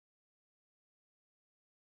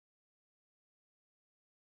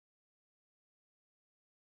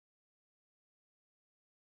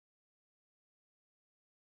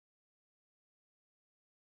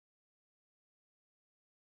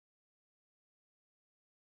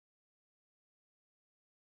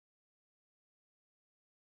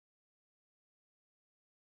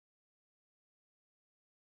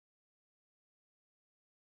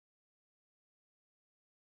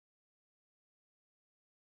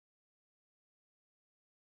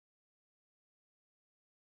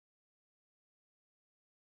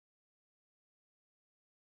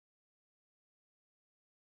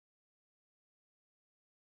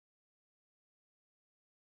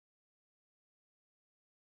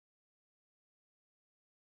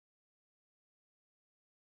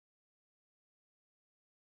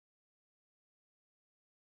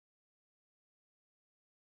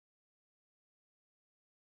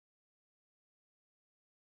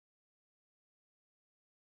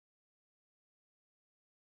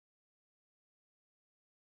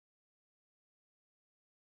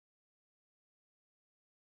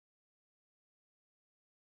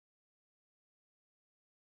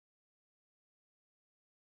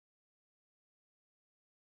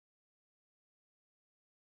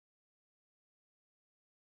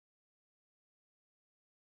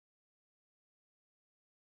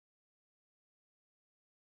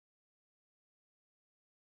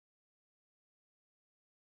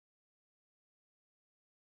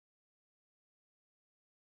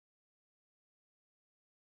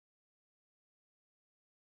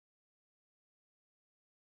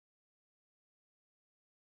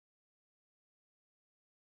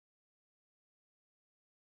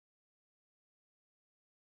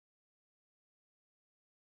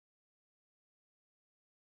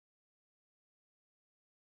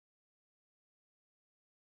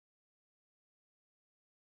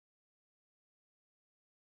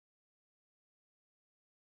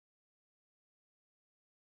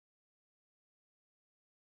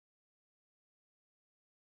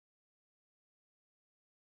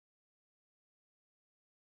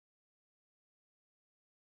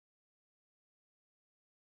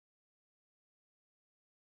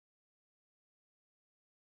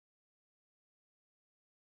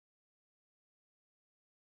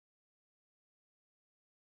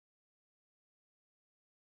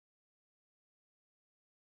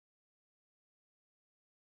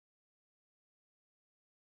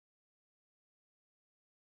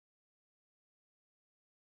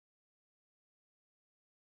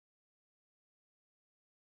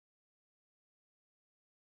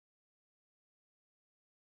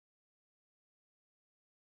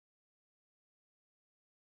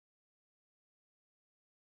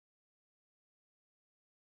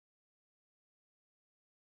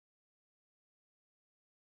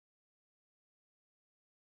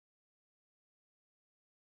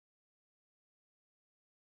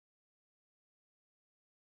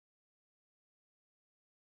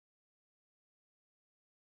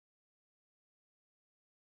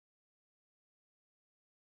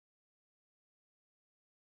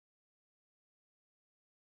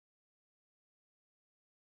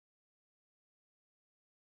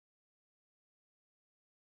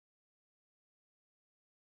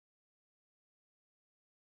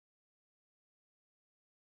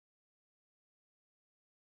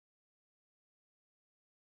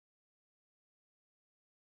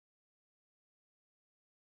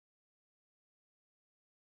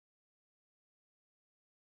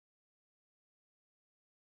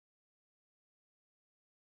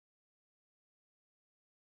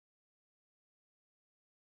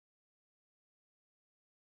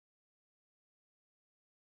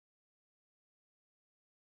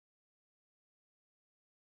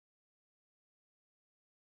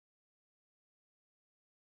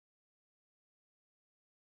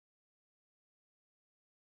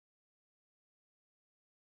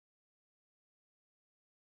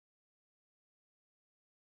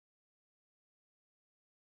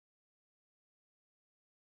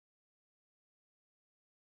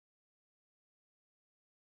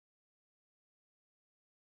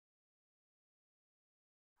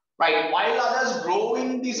 Right. While others draw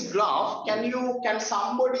in this graph, can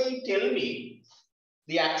somebody tell me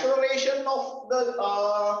the acceleration of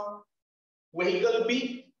the vehicle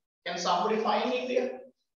B? Can somebody find it there?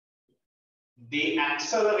 The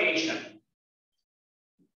acceleration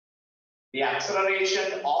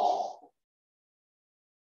of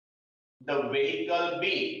the vehicle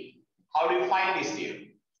B. How do you find this here?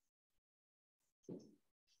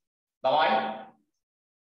 Now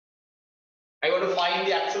I want to find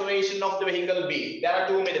the acceleration of the vehicle B. There are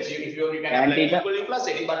two methods. If you can apply equally plus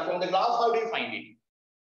any, but from the graph, how do you find it?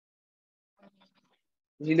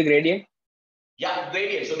 See the gradient? Yeah,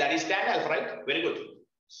 gradient. So that is tan alpha, right? Very good.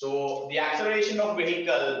 So the acceleration of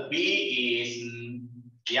vehicle B is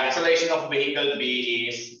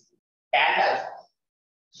tan alpha.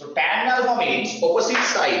 So tan alpha means opposite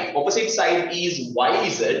side. Opposite side is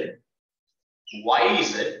YZ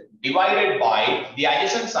divided by the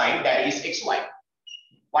adjacent side, that is XY.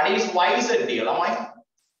 What is YZ, dear Lamai?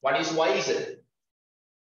 What is YZ?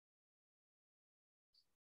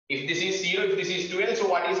 If this is 0, if this is 12, so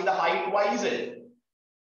what is the height YZ?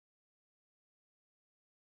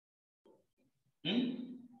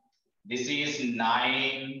 This is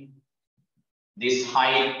 9. This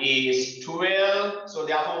height is 12. So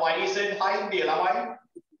therefore, YZ height, dear Lamai?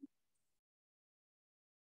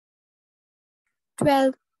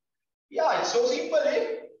 12. Yeah, it's so simple,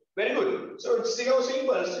 eh? Very good. So it's so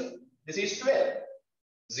simple. See? This is 12.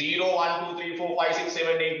 0, 1, 2, 3, 4, 5, 6,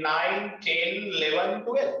 7, 8, 9, 10, 11,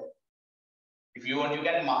 12. If you want, you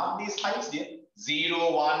can mark these heights there.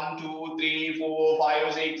 0, 1, 2, 3, 4,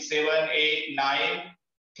 5, 6, 7, 8, 9,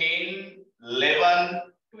 10, 11,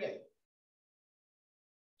 12.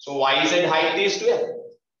 So YZ height is 12.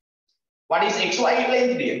 What is XY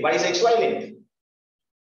length there? What is XY length?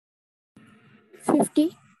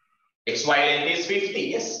 50. XY length is 50,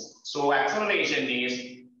 yes. So acceleration is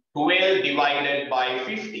 12 divided by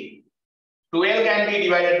 50. 12 can be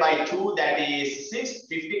divided by 2, that is 6.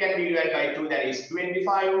 50 can be divided by 2, that is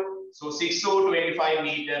 25. So 625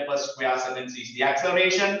 meter per square seconds is the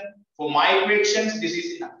acceleration. For my equations, this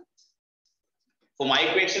is enough. For my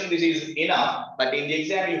equation, this is enough. But in the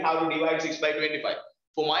exam, you have to divide 6 by 25.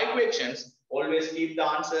 For my equations, always keep the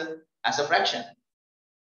answer as a fraction.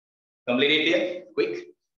 Complete it here, quick.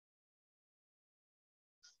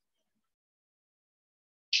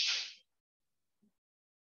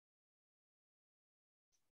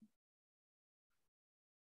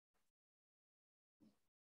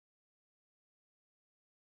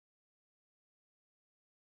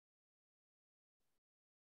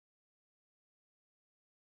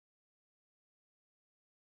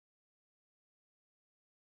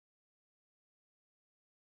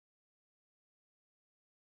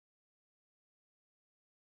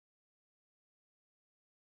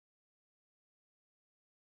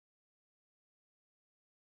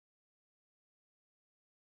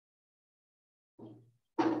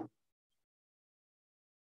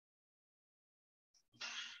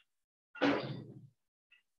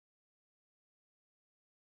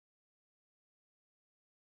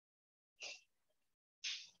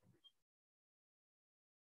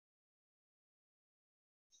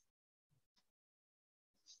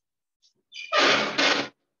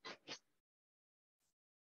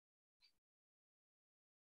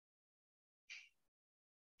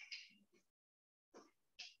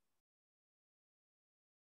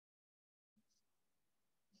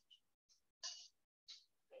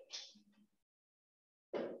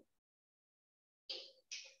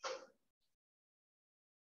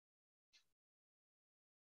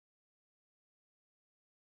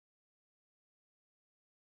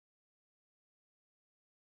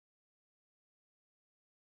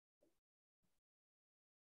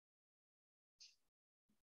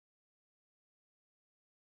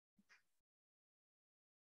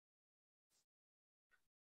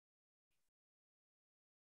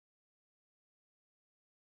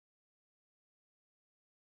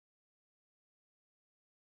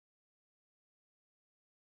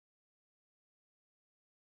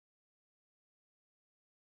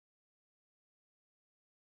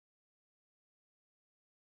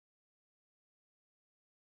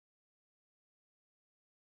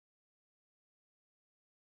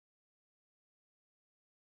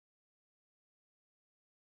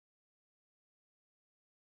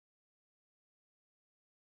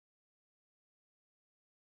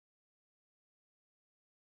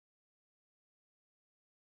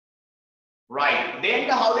 Right. Then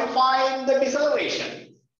how do you find the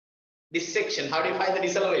deceleration? This section, how do you find the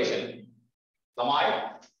deceleration?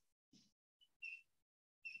 Samai?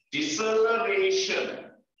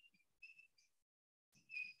 Deceleration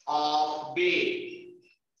of B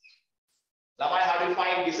Lamai, how do you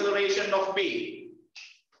find deceleration of B?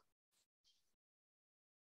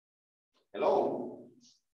 Hello?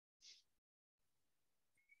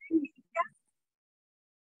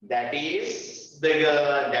 That is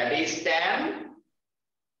tan.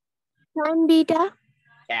 Tan beta.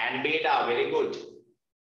 Tan beta, very good.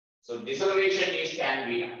 So deceleration is tan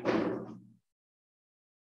beta.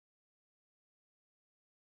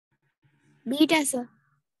 Beta, sir.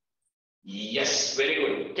 Yes, very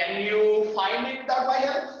good. Can you find it without my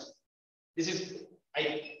help? This is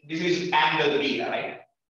angle beta, right?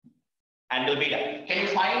 Angle beta. Can you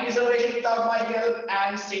find deceleration without my help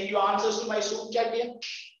and send your answers to my Zoom chat here?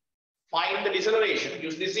 Find the deceleration.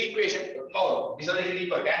 Use this equation. Oh, deceleration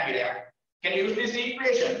equal tan beta. Can you use this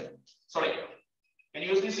equation? Sorry. Can you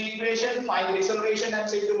use this equation? Find the deceleration and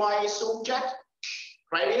send to my Zoom chat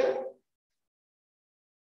right here.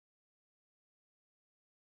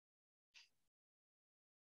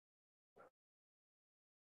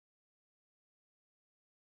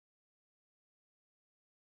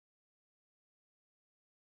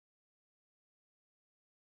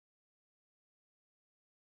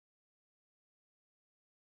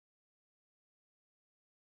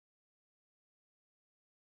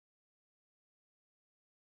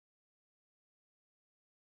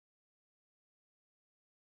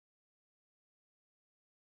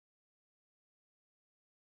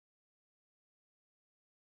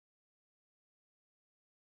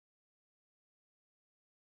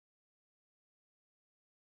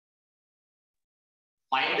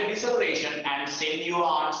 Find the deceleration and send your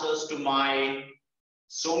answers to my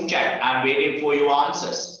Zoom chat. I'm waiting for your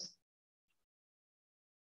answers.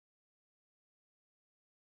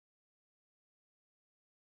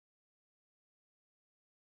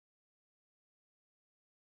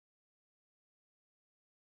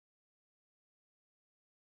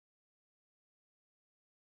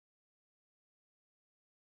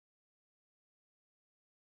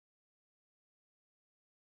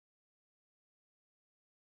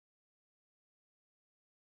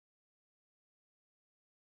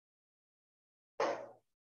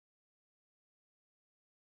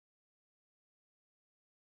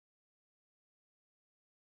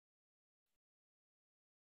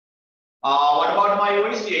 What about my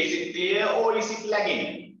voice here? Is it clear or is it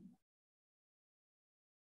lagging?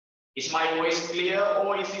 Is my voice clear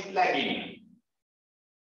or is it lagging?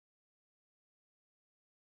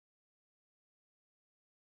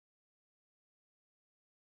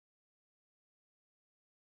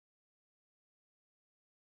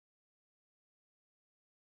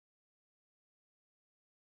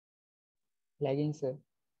 Lagging, sir.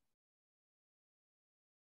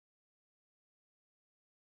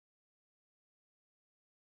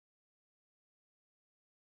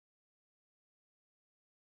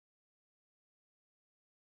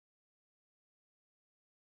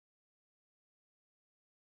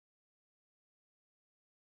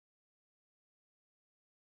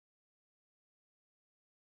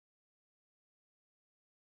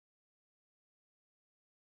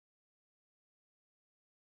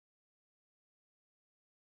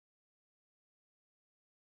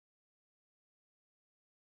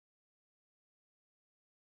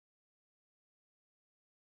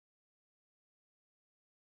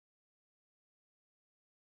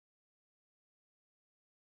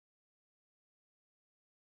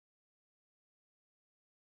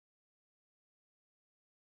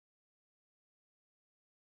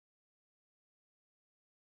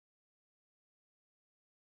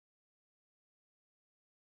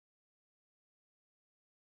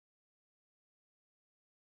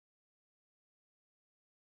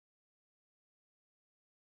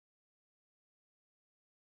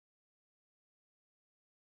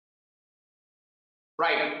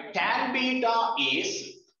 Right. Tan beta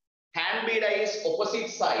is opposite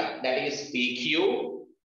side, that is PQ,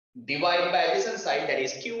 divided by adjacent side, that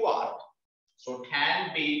is QR. So tan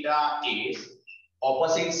beta is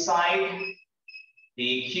opposite side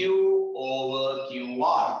PQ over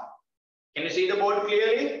QR. Can you see the board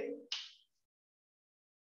clearly?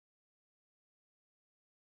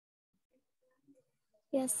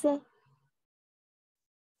 Yes, sir.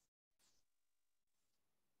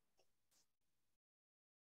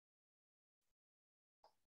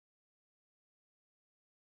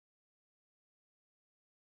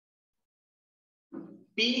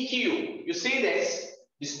 PQ, you see this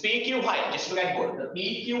PQ height, just look at board. The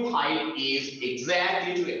PQ height is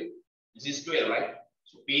exactly 12. This is 12, right?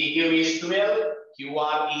 So PQ is 12,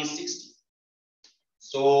 QR is 60.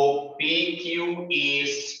 So PQ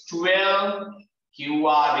is 12,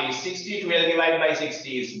 QR is 60. 12 divided by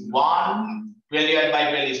 60 is 1. 12 divided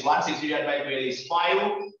by 12 is 1, 60 divided by 12 is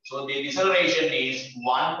 5. So the deceleration is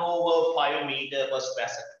 1/5 meter per square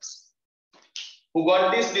seconds. Who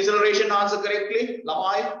got this deceleration answer correctly?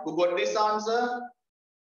 Lamai, who got this answer?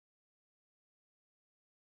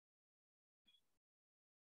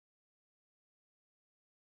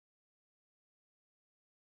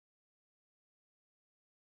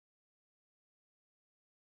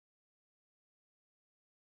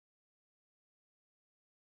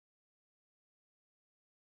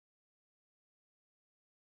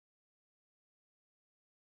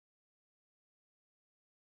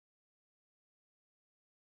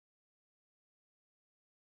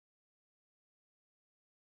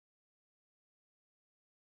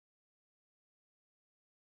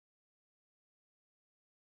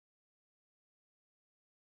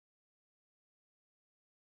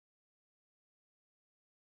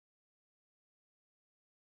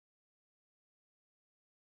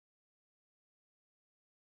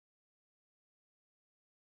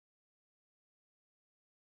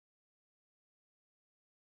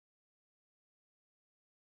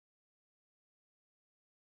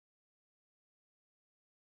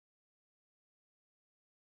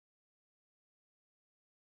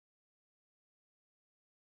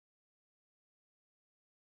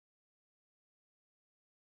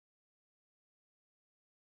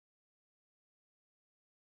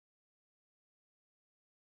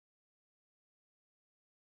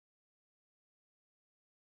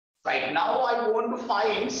 Right now, I want to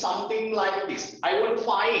find something like this. I want to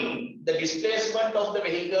find the displacement of the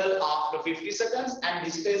vehicle after 50 seconds and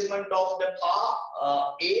displacement of the car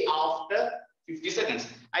A after 50 seconds.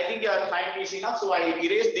 I think your time is enough, so I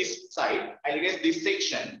erase this side. I erase this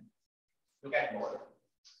section. Look at board.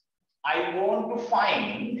 I want to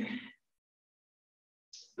find.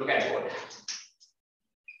 Look at board.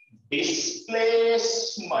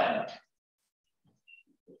 Displacement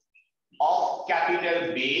of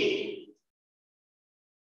capital B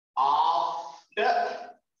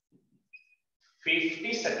after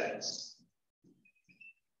 50 seconds.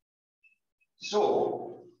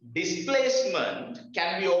 So displacement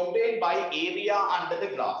can be obtained by area under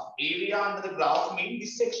the graph. Area under the graph means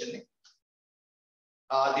this section.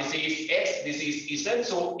 This is X, this is Z.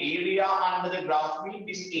 So area under the graph means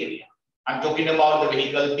this area. I'm talking about the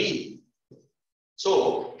vehicle B.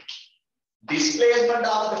 So displacement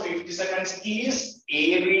after 50 seconds is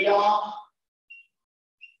area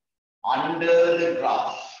under the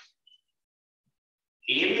graph.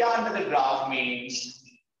 Area under the graph means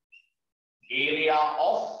area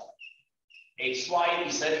of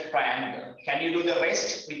XYZ triangle. Can you do the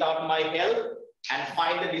rest without my help and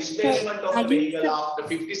find the displacement of the vehicle after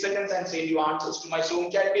 50 seconds and send you answers to my Zoom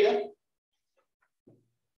chat here?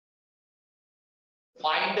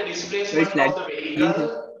 Find the displacement of the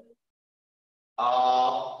vehicle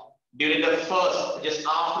during the first, just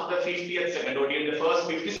after the 50th second, or during the first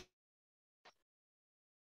 50 seconds.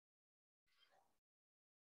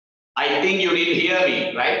 I think you didn't hear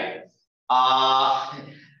me, right? I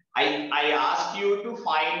asked you to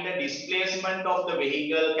find the displacement of the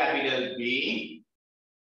vehicle capital B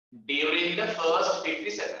during the first 50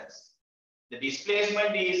 seconds. The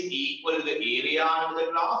displacement is equal to the area under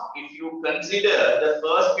the graph. If you consider the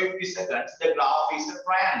first 50 seconds, the graph is a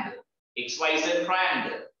triangle, XYZ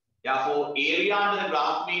triangle. Therefore, area under the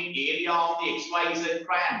graph means area of the XYZ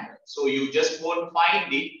triangle. So you just want to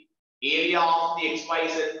find the area of the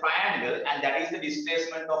XYZ triangle, and that is the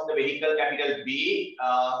displacement of the vehicle capital B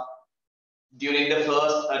during the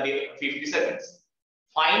first 50 seconds.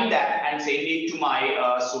 Find that and send it to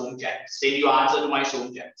my Zoom chat. Send your answer to my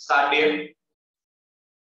Zoom chat. Start there.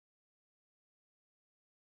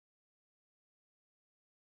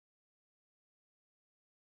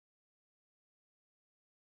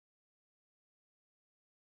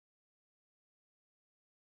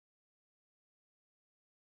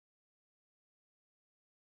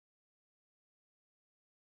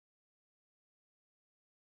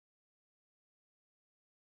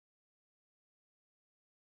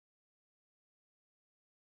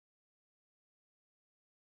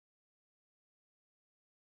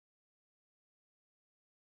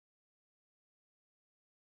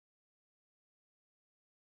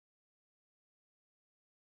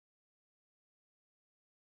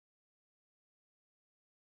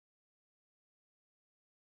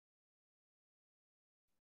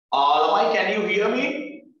 Lamai, can you hear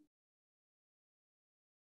me?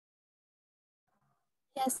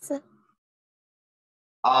 Yes, sir.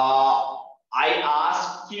 I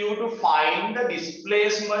asked you to find the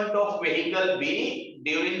displacement of vehicle B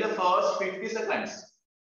during the first 50 seconds.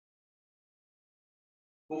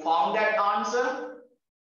 Who found that answer?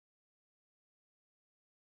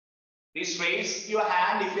 Please raise your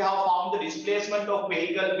hand if you have found the displacement of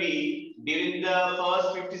vehicle B during the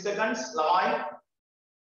first 50 seconds. Lamai?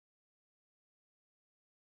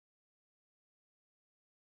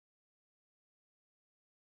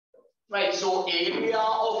 Right, so area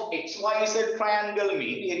of XYZ triangle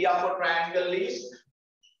mean area for triangle is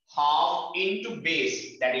half into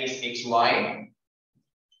base, that is XY,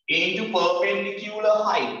 into perpendicular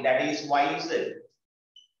height, that is YZ,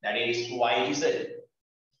 that is YZ.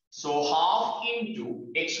 So half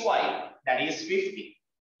into XY, that is 50.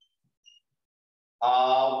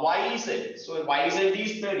 YZ, so YZ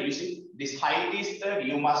is 30, you see, this height is 30,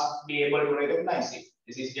 you must be able to recognize it.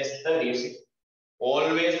 This is just 30, you see.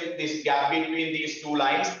 Always this gap between these two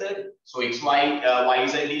lines 30. So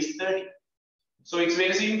YZ is 30. So it's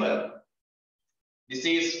very simple. This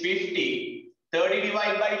is 50. 30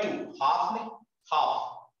 divided by 2. Half.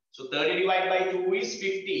 So 30 divided by 2 is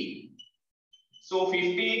 15. So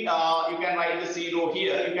 15, you can write the 0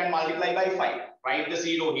 here. You can multiply by 5. Write the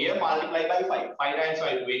 0 here, multiply by 5. 5 times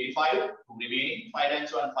 5, 25. 2 remaining. 5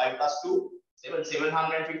 times 1, 5 plus 2,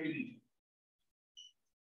 750 meters.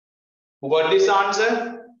 Who got this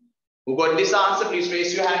answer? Who got this answer? Please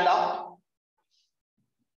raise your hand up.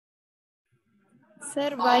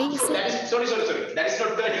 Sir, why is so it? That is, sorry. That is not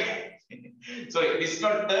 30. Sorry, this is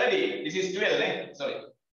not 30. This is 12. Sorry.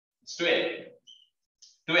 It's 12.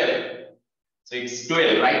 12. So it's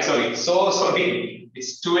 12, right? Sorry. So sorry.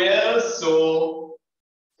 It's 12. So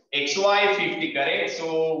XY 50, correct?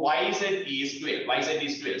 So YZ is 12. YZ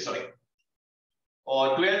is 12. Sorry.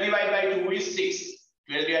 Or 12 divided by 2 is 6.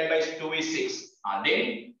 12 divided by 2 is 6.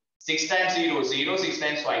 Then 6 times 0, 0, 6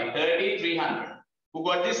 times 5, 30, 300. Who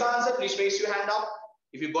got this answer? Please raise your hand up.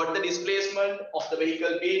 If you got the displacement of the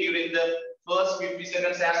vehicle B during the first 50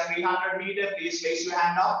 seconds as 300 meters, please raise your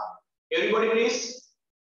hand up. Everybody, please.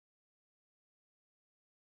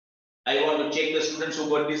 I want to check the students who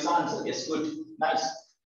got this answer. Yes, good. Nice.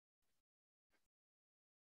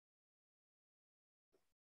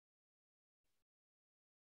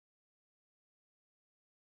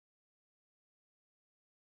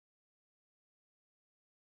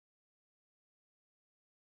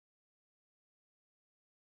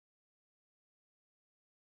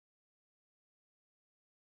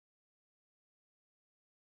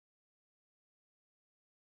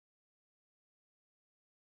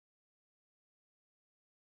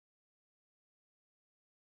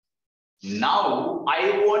 Now,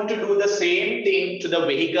 I want to do the same thing to the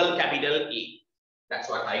vehicle capital E. That's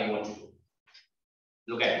what I want to do.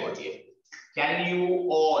 Look at what here. Can you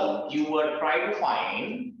all, you will try to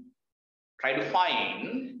find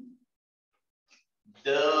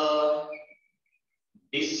the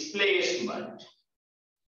displacement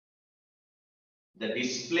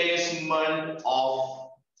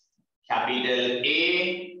of capital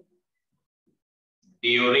A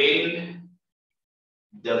during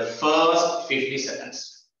the first 50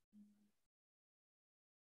 seconds.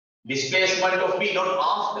 Displacement of B, not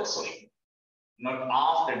after, sorry. Not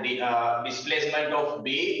after the displacement of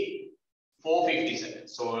B for 50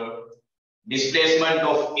 seconds. So displacement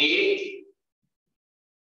of A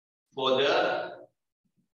for the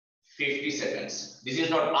 50 seconds. This is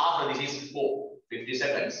not after, this is for 50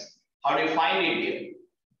 seconds. How do you find it here?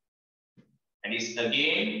 And it's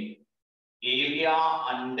again area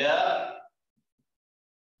under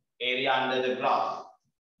the graph,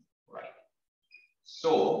 right?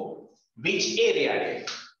 So which area?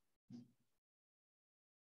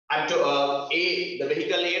 I'm to A, the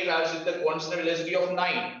vehicle A travels with the constant velocity of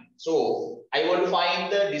 9. So I want to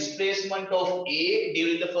find the displacement of A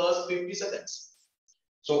during the first 50 seconds.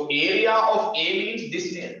 So area of A means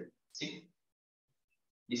this here. See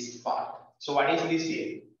this part. So what is this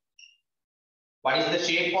here? What is the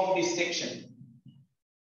shape of this section?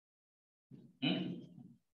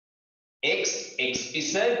 X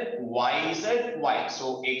is Z, Y Z, Y.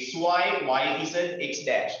 So X, Y, Y Z, X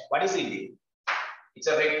dash. What is it? It's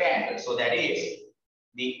a rectangle. So that is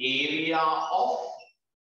the area of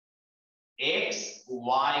X,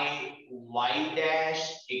 Y, Y dash,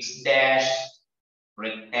 X dash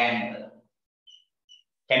rectangle.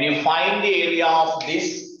 Can you find the area of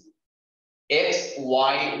this X,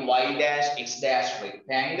 Y, Y dash, X dash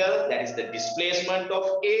rectangle? That is the displacement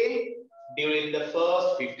of A during the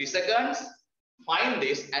first 50 seconds. Find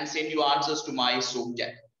this and send your answers to my Zoom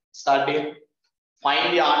chat. Start there.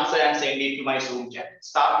 Find the answer and send it to my Zoom chat.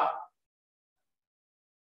 Start.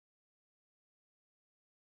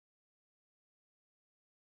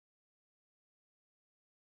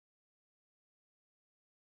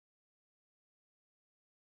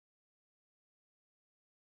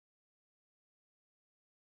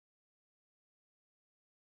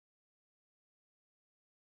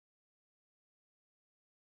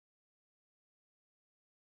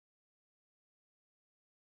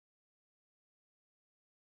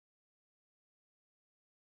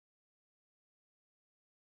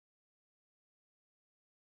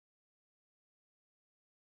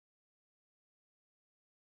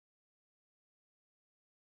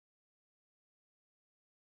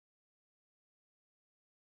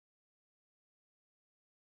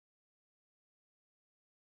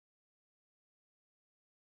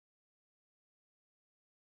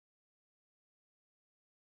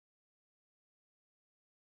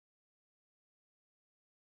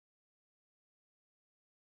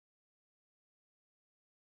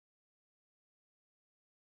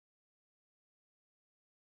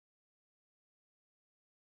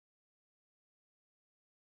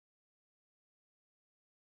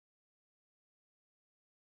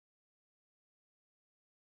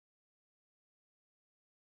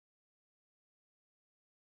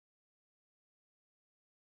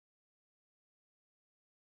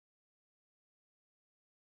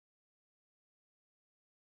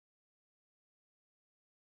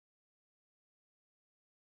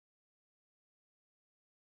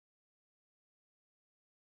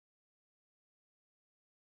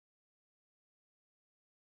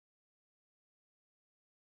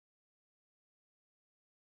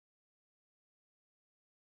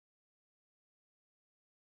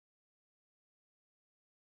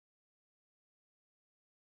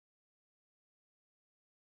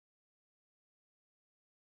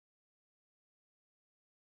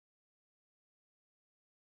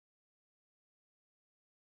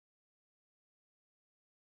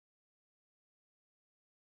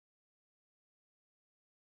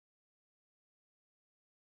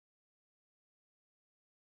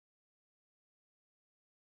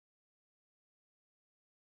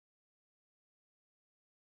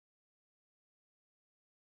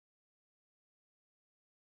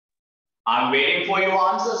 I'm waiting for your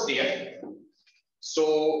answers, dear.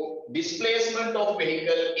 So displacement of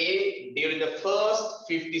vehicle A during the first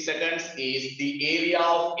 50 seconds is the area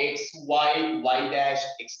of x, y, y dash,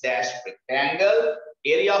 x dash rectangle.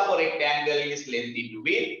 Area for rectangle is length into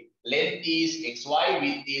width. Length is xy,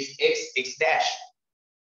 width is x dash.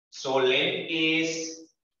 So length is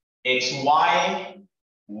xy,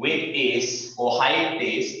 width is, or height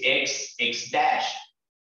is x dash.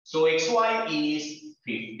 So xy is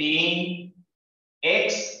 15.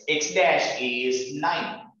 X dash is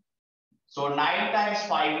 9. So 9 times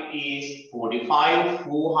 5 is 45,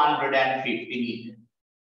 450 meters.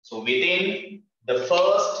 So within the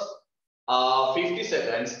first 50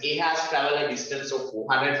 seconds, A has traveled a distance of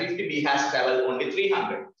 450, B has traveled only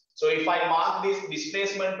 300. So if I mark this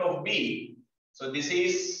displacement of B, so this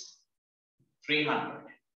is 300.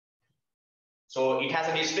 So it has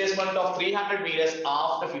a displacement of 300 meters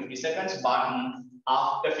after 50 seconds, but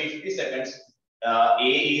after 50 seconds, A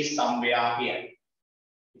is somewhere here.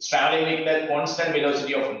 It's traveling with a constant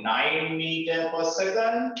velocity of 9 meters per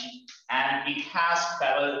second, and it has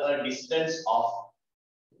traveled a distance of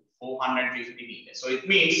 450 meters. So it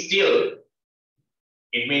means still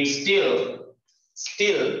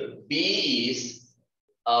B is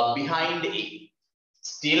behind A.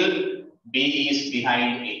 Still B is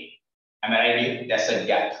behind A. Am I right? That's a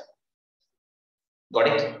gap. Got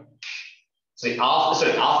it? So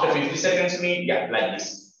after 50 seconds, like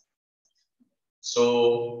this.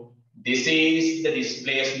 So this is the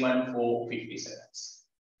displacement for 50 seconds.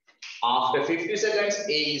 After 50 seconds,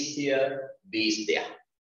 A is here, B is there.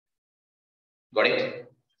 Got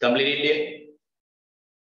it? Completed here?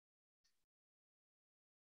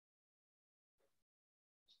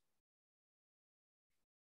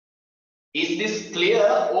 Is this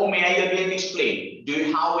clear, or may I again explain? Do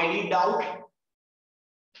you have any doubt?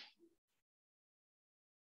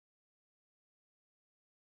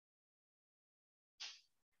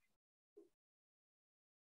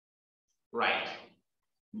 Right.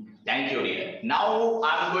 Thank you, dear. Now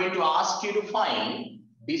I'm going to ask you to find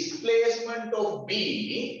displacement of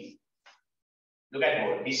B. Look at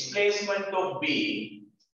what displacement of B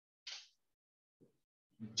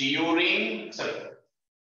during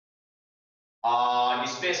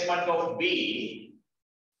displacement of B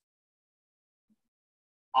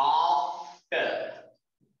after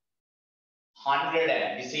 100,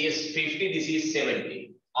 and this is 50, this is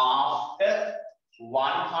 70, after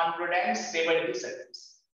 170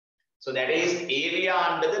 seconds. So that is area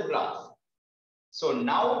under the graph. So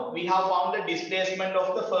now we have found the displacement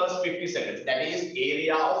of the first 50 seconds. That is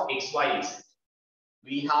area of xy.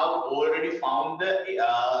 We have already found the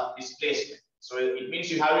displacement. So it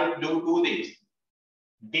means you have to do two things.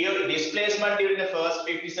 Displacement during the first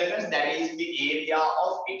 50 seconds, that is the area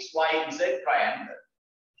of XYZ triangle.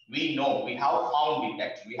 We know, we have found it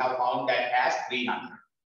actually. We have found that as 300.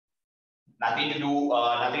 Nothing to do,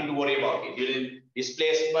 nothing to worry about it. During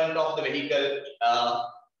displacement of the vehicle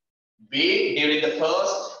B during the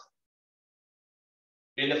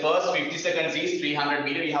first 50 seconds is 300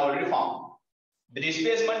 meters. We have already found. The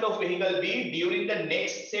displacement of vehicle B during the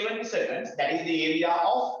next 70 seconds, that is the area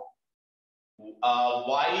of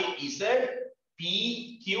YZ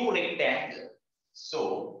PQ rectangle.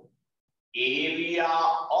 So area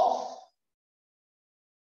of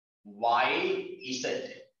YZ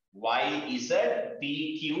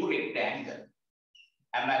PQ rectangle.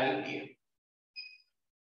 Am I right here?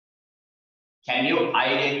 Can you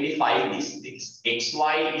identify these things?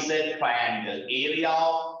 XYZ triangle. Area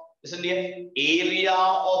of, listen here, area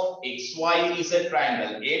of XYZ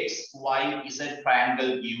triangle. XYZ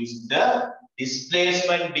triangle gives the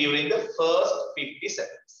displacement during the first 50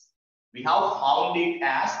 seconds. We have found it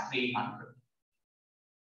as 300.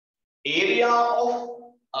 Area of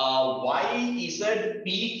YZ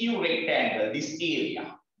PQ rectangle, this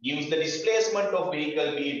area, gives the displacement of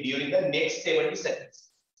vehicle B during the next 70 seconds.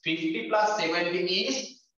 50 plus 70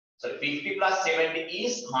 is, 50 plus 70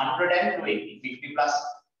 is 120.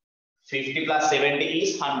 50 plus 70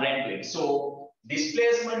 is 120. So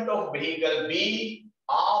displacement of vehicle B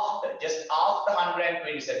just after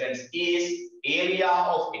 120 seconds is area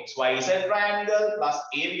of XYZ triangle plus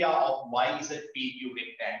area of YZ PQ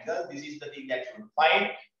rectangle. This is the thing that you will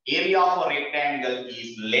find. Area of a rectangle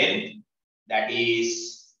is length, that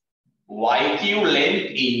is YQ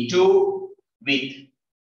length into width,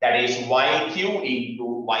 that is YQ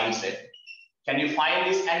into YZ. Can you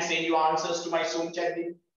find this and send your answers to my Zoom chat?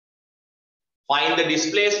 Find the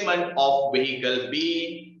displacement of vehicle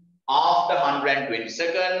B after 120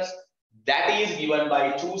 seconds. That is given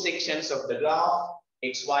by two sections of the graph.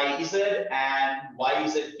 XYZ and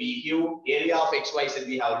YZ PQ. Area of XYZ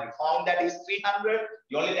we have already found, that is 300.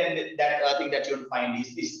 The only thing that you will find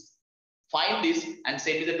is this. Find this and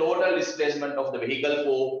send me the total displacement of the vehicle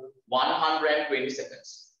for 120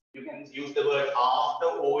 seconds. You can use the word after,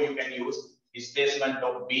 or you can use displacement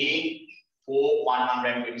of B for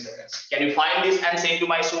 120 seconds. Can you find this and send to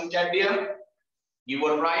my Zoom chat here? Give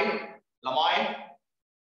a try, Lamai.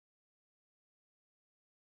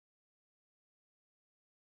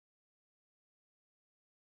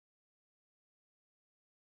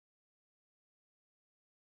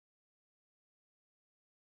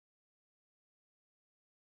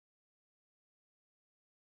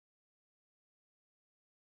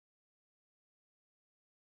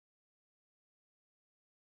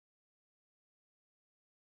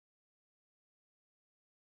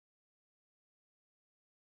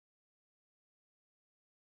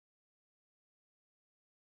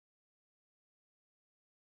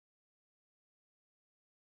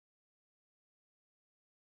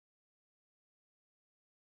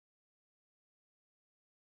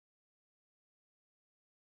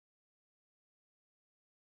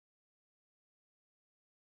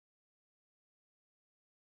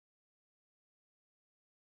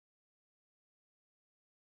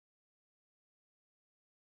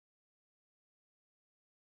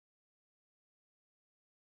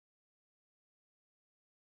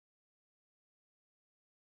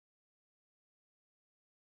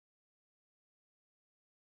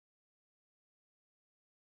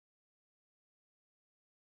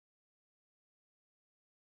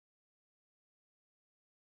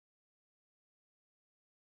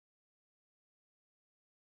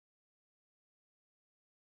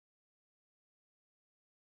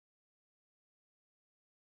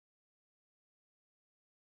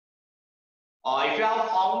 If you have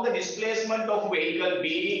found the displacement of vehicle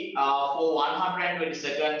B for 120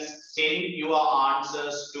 seconds, send your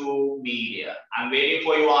answers to me here. I'm waiting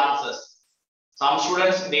for your answers. Some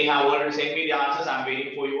students, they have already sent me the answers. I'm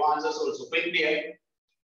waiting for your answers also. Quick there.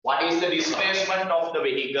 What is the displacement of the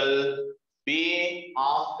vehicle B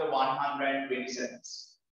after 120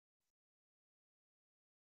 seconds?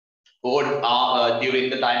 Or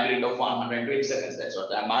during the time period of 120 seconds? That's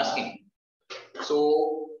what I'm asking.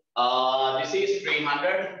 So, this is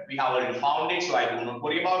 300. We have already found it, so I do not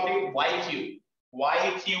worry about it. YQ.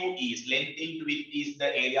 YQ is length into width is the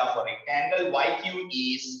area of a rectangle. YQ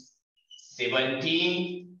is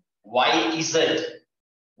 17. YZ.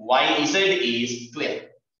 YZ is 12.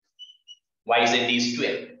 YZ is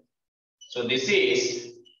 12. So this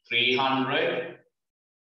is 300.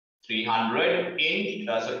 300 in,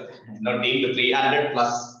 sorry, not into 300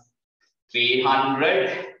 plus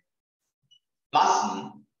 300 plus.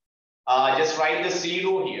 Just write the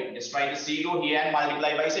 0 here. Just write the 0 here and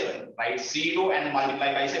multiply by 7. Write 0 and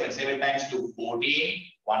multiply by 7. 7 times 2, 14.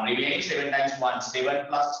 1 remaining. 7 times 1, 7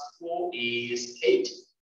 plus 4 is 8.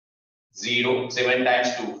 0. 7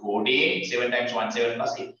 times 2, 14. 7 times 1, 7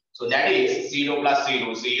 plus 8. So that is 0 plus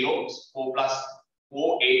 0, 0. 4 plus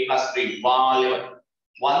 4, 8 plus 3, 11.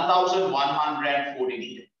 1140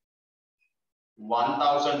 meter.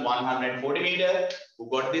 1140 meter. Who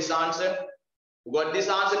got this answer? Who got this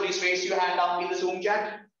answer? Please raise your hand up in the Zoom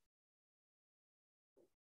chat.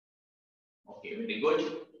 Okay, very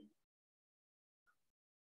good.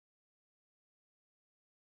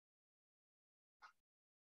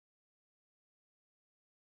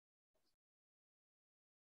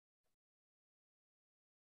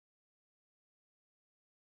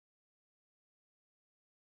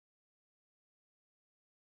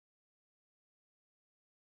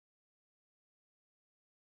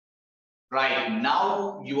 Right,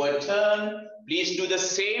 now your turn. Please do the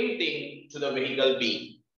same thing to the vehicle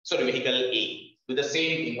B. Sorry, vehicle A. Do the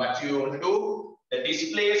same thing. What you want to do? The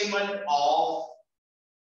displacement of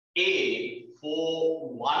A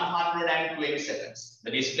for 120 seconds.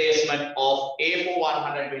 The displacement of A for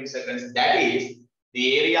 120 seconds. That is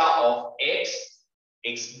the area of X,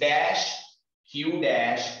 X dash, Q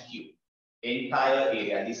dash, Q. Entire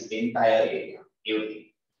area. This entire area. Everything.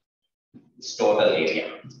 This total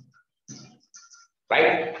area.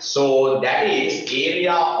 Right, so that is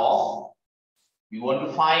area of, we want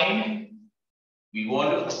to find the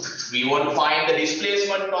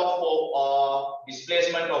displacement of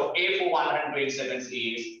A for 120 seconds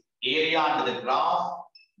is area under the graph,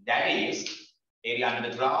 that is area under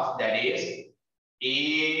the graph, that is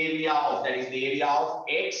the area of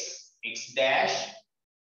X, X dash,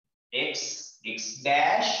 X, X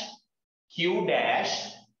dash, Q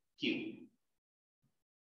dash, Q.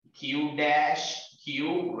 Q dash,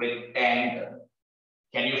 Q rectangle.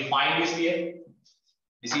 Can you find this here?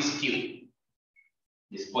 This is Q.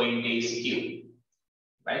 This point is Q,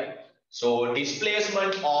 right? So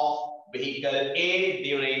displacement of vehicle A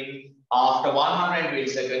during after 100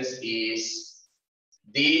 milliseconds is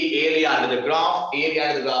the area under the graph. Area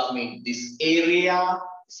under the graph means this area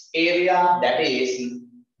that is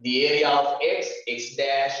the area of x, x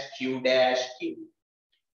dash, q dash, q.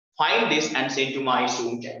 Find this and send to my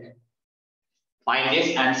Zoom chat. Find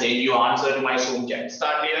this and send your answer to my Zoom chat.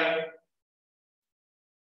 Start here.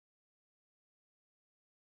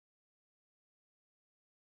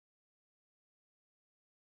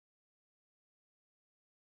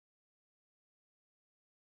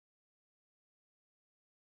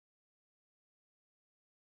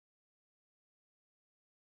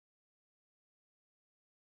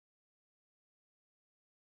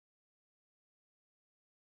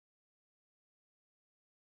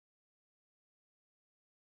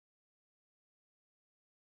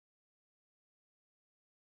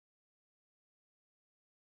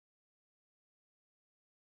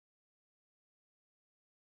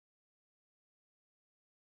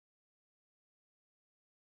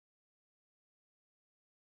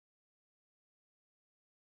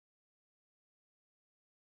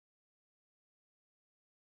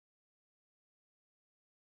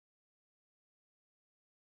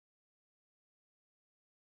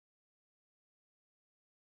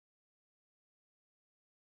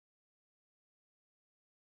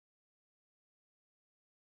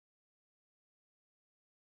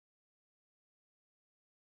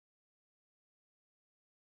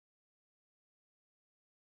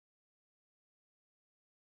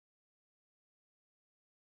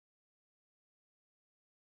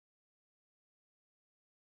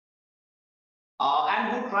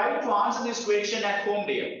 And who tried to answer this question at home,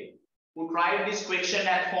 dear? Who tried this question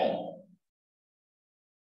at home?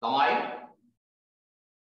 Kamai?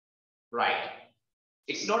 Right.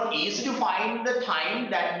 It's not easy to find the time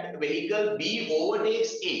that vehicle B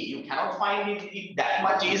overtakes A. You cannot find it that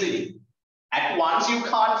much easily. At once, you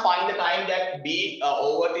can't find the time that B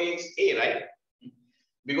overtakes A, right?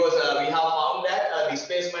 Because we have found that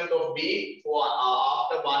displacement of B for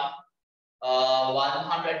after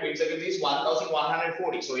 100 milliseconds is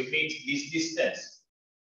 1140. So it means this distance.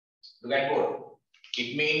 Look at board.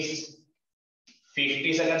 It means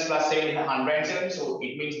 50 seconds plus 700 seconds. So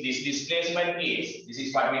it means this displacement is, this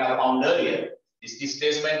is what we have found earlier. This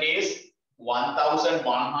displacement is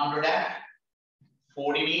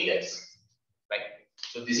 1140 meters. Right.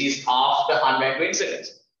 So this is after 120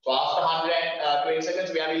 seconds. So after 120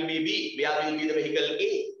 seconds, where will be B? Where will be the vehicle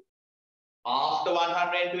A? After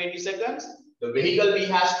 120 seconds, the vehicle B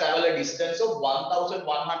has traveled a distance of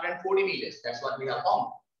 1140 meters. That's what we have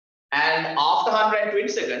found. And after 120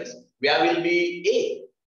 seconds, where will be A?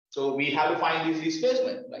 So we have to find this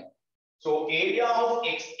displacement, right? So area of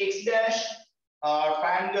x dash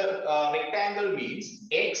rectangle means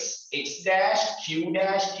x dash, q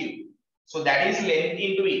dash, q. So that is length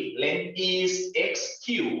into it. Length is x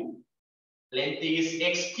cube. Length is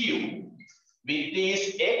x cube. Width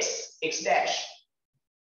is x dash.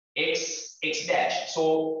 X dash.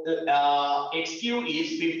 So x cube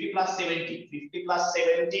is 50 plus 70. 50 plus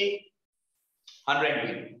 70,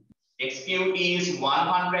 120. X cube is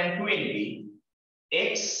 120.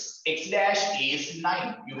 X dash is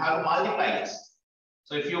 9. You have to multiply this.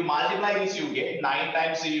 So if you multiply this, you get 9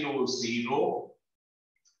 times 0, 0.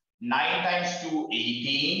 9 times 2,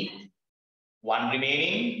 18. 1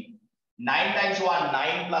 remaining. 9 times 1,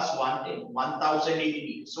 9 plus 1, 10.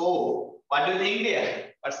 1080. So what do you think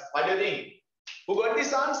there? What do you think? Who got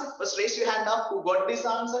this answer? First raise your hand up. Who got this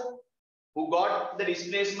answer? Who got the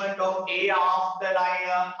displacement of A after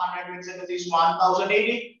 100 milliseconds is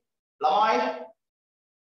 1080? Lamai?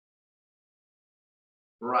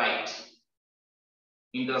 Right.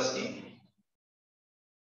 Interesting.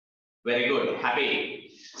 Very good.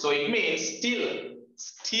 Happy. So it means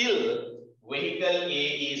still vehicle A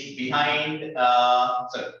is behind.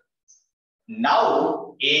 Sorry.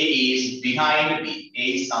 Now A is behind B. A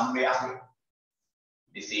is somewhere here.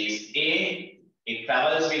 This is A. It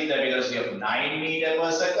travels with the velocity of 9 meters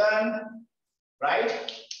per second, right?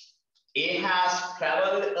 A has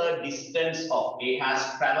traveled a distance of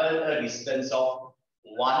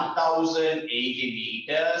 1080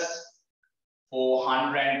 meters for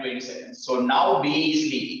 120 seconds. So now B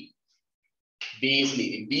is leading.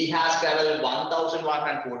 B has traveled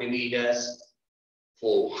 1140 meters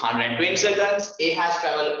for 120 seconds. A has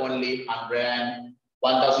traveled only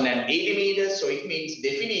 1080 meters. So it means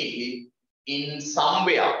definitely in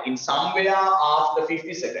somewhere after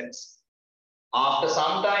 50 seconds, after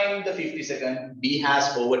some time, the 50 seconds, B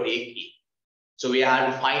has overtaken it. So we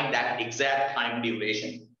have to find that exact time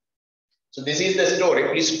duration. So this is the story.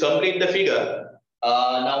 Please complete the figure.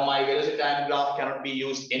 Now my velocity time graph cannot be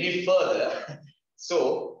used any further.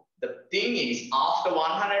 So the thing is, after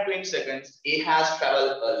 120 seconds, A has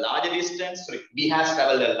traveled a larger distance. Sorry, B has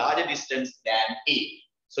traveled a larger distance than A.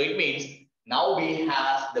 So it means now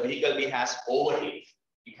the vehicle B has overtaken.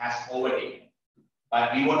 It has overtaken.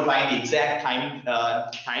 But we want to find the exact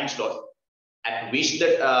time slot at which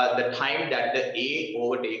the time that the A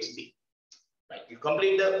overtakes B. Right? You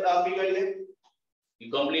complete the figure here.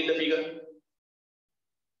 You complete the figure.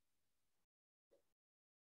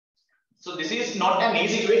 So this is not an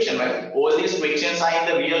easy question, right? All these questions are in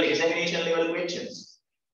the real examination level questions.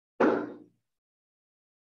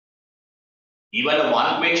 Even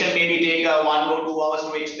one question maybe take 1 or 2 hours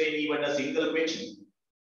to explain even a single question.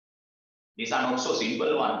 These are not so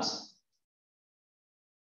simple ones.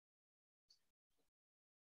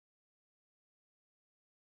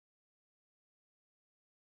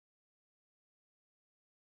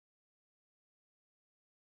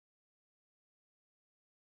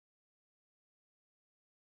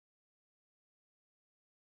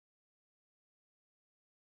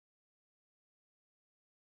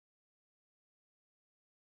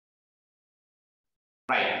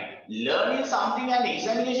 Right. Learning something and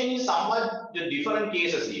examination is somewhat the different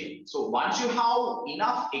cases here. So once you have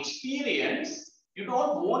enough experience, you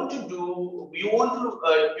don't want to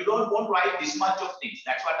write this much of things.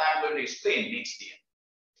 That's what I'm going to explain next year.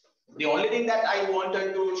 The only thing that I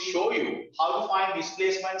wanted to show you how to find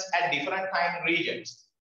displacements at different time regions.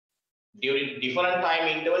 During different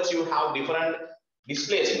time intervals, you have different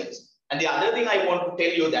displacements. And the other thing I want to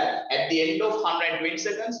tell you that at the end of 120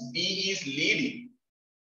 seconds, B is leading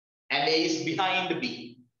and A is behind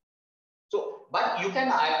B. So, but you can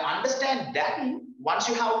understand that once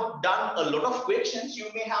you have done a lot of questions, you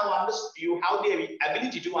may have the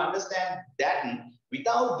ability to understand that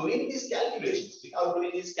without doing these calculations. Without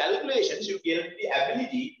doing these calculations, you get the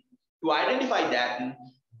ability to identify that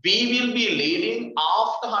B will be leading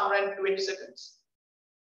after 120 seconds.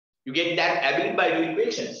 You get that ability by doing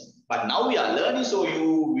questions. But now we are learning, so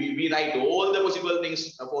we write all the possible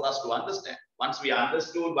things for us to understand. Once we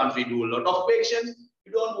understood, once we do a lot of questions,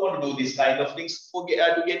 you don't want to do this kind of things to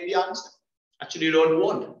get the answer. Actually, you don't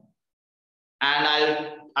want. And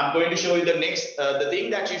I'm going to show you the next the thing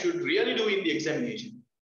that you should really do in the examination.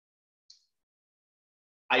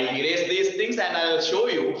 I erase these things and I'll show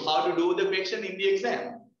you how to do the question in the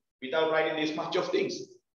exam without writing this much of things.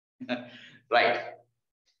 Right.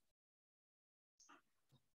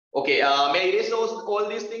 Okay, may I erase all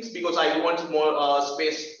these things because I want more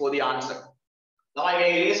space for the answer. Now I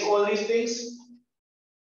may erase all these things.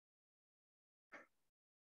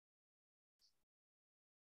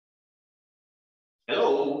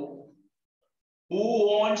 Hello? Who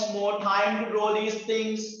wants more time to draw these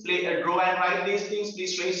things? Draw and write these things.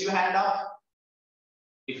 Please raise your hand up.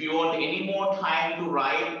 If you want any more time to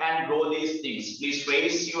write and draw these things, please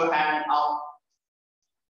raise your hand up.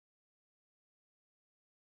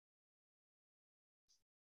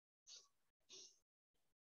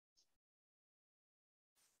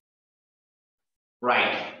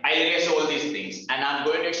 Right, I'll erase all these things and I'm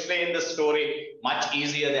going to explain the story much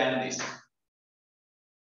easier than this.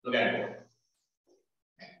 Look at it.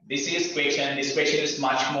 This is question. This question is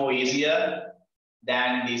much more easier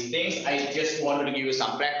than these things. I just wanted to give you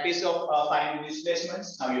some practice of finding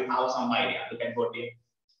displacements. Now you have some idea. Look at board here.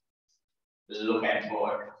 Look at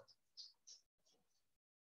board.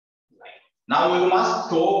 Right. Now you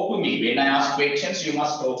must talk to me. When I ask questions, you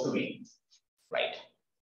must talk to me. Right.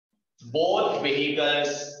 Both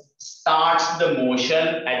vehicles starts the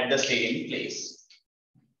motion at the same place.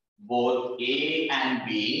 Both A and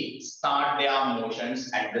B start their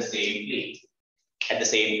motions at the same place.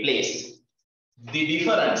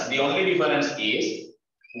 The only difference is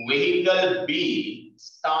vehicle B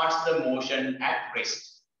starts the motion at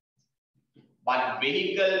rest, but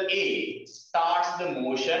vehicle A starts the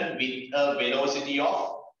motion with a velocity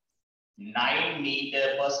of 9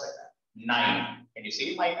 meters per second. 9. Can you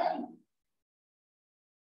see my time?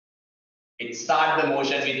 It starts the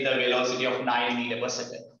motion with a velocity of 9 meters per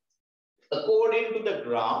second. According to the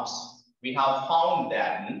graphs, we have found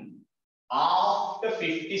that after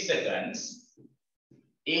 50 seconds,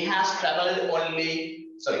 A has traveled only,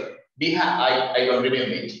 sorry, B has, I don't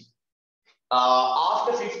remember it.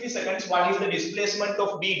 After 50 seconds, what is the displacement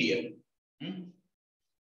of B, dear?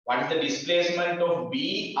 What is the displacement of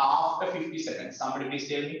B after 50 seconds? Somebody please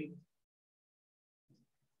tell me.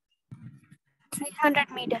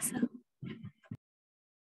 300 meters, sir.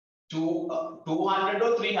 200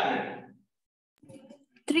 or 300?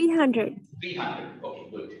 300. 300. Okay,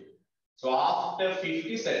 good. So after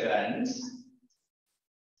 50 seconds,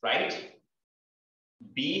 right,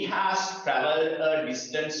 B has traveled a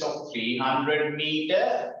distance of 300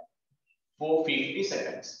 meters for 50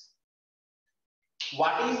 seconds.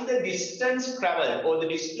 What is the distance traveled or the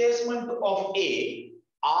displacement of A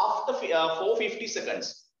after 450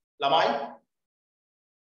 seconds? Lamai?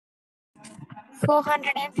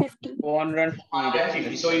 450.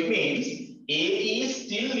 450. So it means A is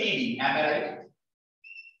still leading. Am I right?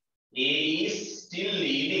 A is still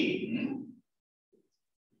leading,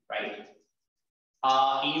 right?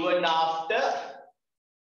 Even after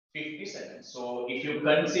 50 seconds. So if you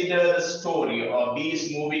consider the story of B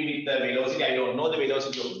is moving with the velocity, I don't know the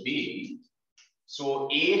velocity of B. So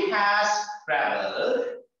A has traveled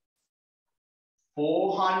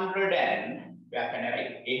 400 and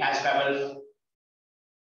it has traveled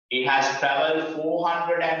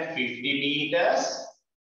 450 meters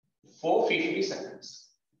for 50 seconds.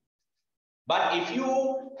 But if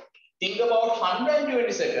you think about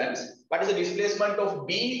 120 seconds, what is the displacement of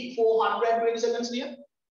B for 120 seconds here?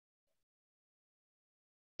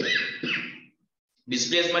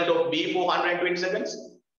 Displacement of B for 120 seconds?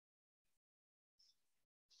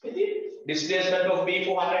 Displacement of B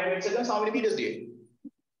for 120 seconds, how many meters do you?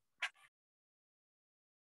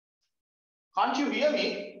 Can't you hear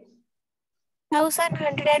me?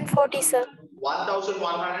 1140, sir.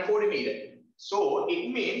 1140 meters. So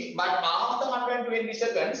it means, but after 120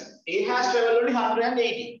 seconds, A has traveled only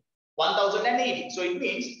 180, 1080. So it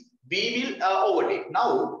means B will overtake.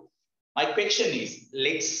 Now, my question is,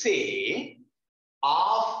 let's say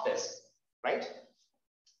after, right?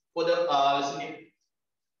 For the listen,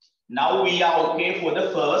 now we are okay for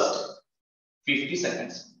the first 50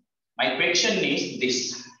 seconds. My question is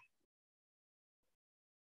this.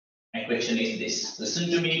 My question is this.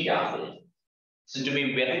 Listen to me carefully. Listen to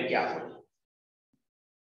me very carefully.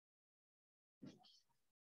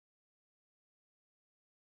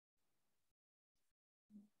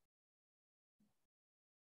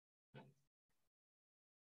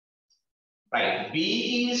 Right,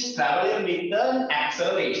 B is traveling with an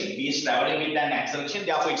acceleration. B is traveling with an acceleration.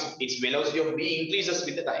 Therefore, its velocity of B increases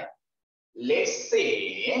with the time. Let's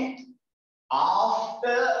say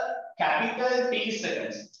after capital T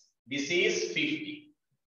seconds, this is 50.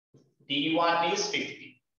 T1 is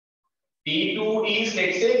 50. T2 is,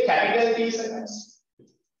 let's say, capital T seconds.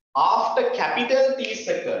 After capital T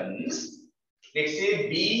seconds, let's say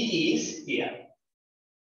B is here.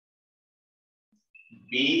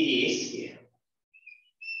 B is here.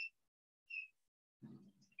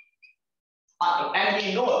 And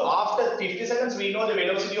we know after 50 seconds, we know the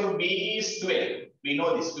velocity of B is 12. We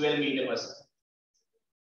know this 12 meters per second.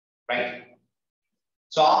 Right?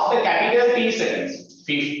 So after capital T seconds,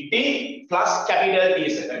 50 plus capital T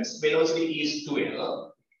seconds, velocity is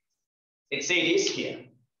 12. Let's say it is here.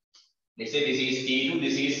 Let's say this is T2,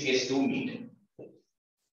 this is S2 meter.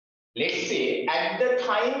 Let's say at the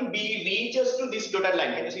time B reaches to this dotted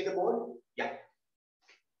line. Can you see the board? Yeah.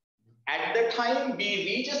 At the time B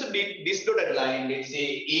reaches to this dotted line, let's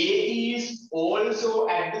say A is also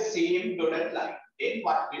at the same dotted line. Then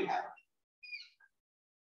what will happen?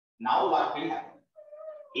 Now what will happen?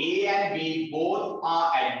 A and B both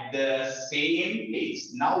are at the same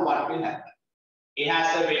place. Now what will happen? A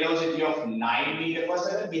has a velocity of 9 meters per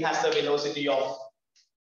second. B has a velocity of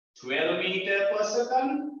 12 meters per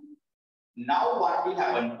second. Now what will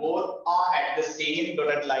happen? Both are at the same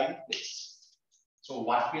dotted line place. So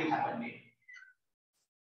what will happen here?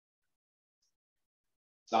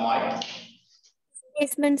 Lamai?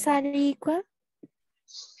 Displacements are equal.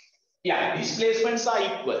 Yeah, displacements are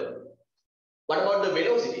equal. What about the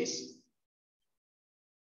velocities?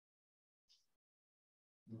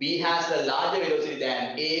 B has a larger velocity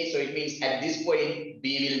than A, so it means at this point,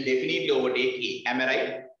 B will definitely overtake A. Am I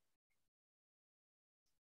right?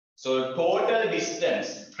 So total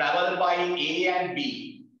distance traveled by A and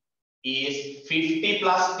B is 50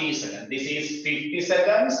 plus T seconds. This is 50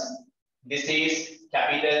 seconds. This is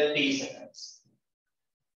capital T seconds.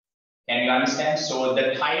 Can you understand? So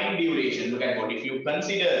the time duration, look at what, if you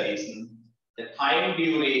consider this, the time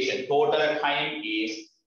duration, total time is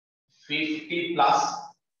 50 plus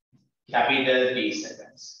capital T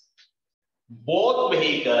seconds. Both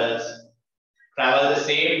vehicles travel the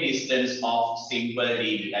same distance of simple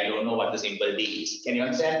dv. I don't know what the simple d is. Can you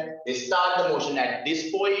understand? They start the motion at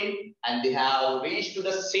this point and they have reached to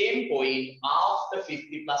the same point after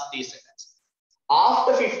 50 plus T seconds.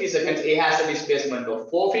 After 50 seconds, A has a displacement of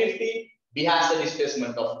 450, B has a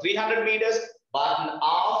displacement of 300 meters, but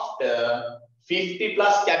after 50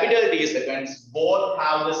 plus capital T seconds, both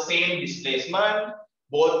have the same displacement,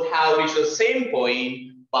 both have reached the same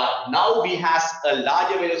point, but now B has a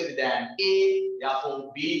larger velocity than A,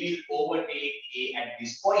 therefore B will overtake A at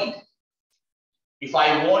this point. If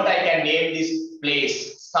I want, I can name this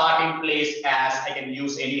place, starting place, as I can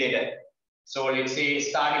use any letter. So let's say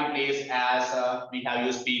starting place as we have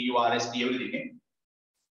used P, Q, R, S, T, everything.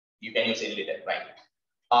 You can use any letter,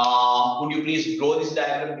 right? Would you please draw this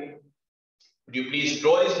diagram? Would you please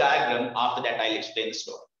draw this diagram? After that, I'll explain the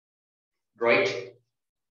story. Draw it.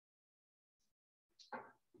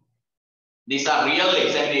 These are real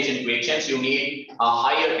examination questions. You need a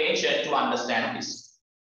higher attention to understand this.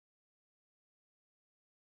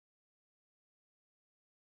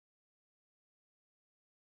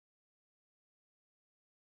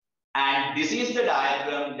 And this is the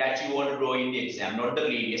diagram that you want to draw in the exam, not the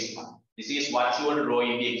previous one. This is what you want to draw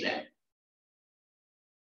in the exam.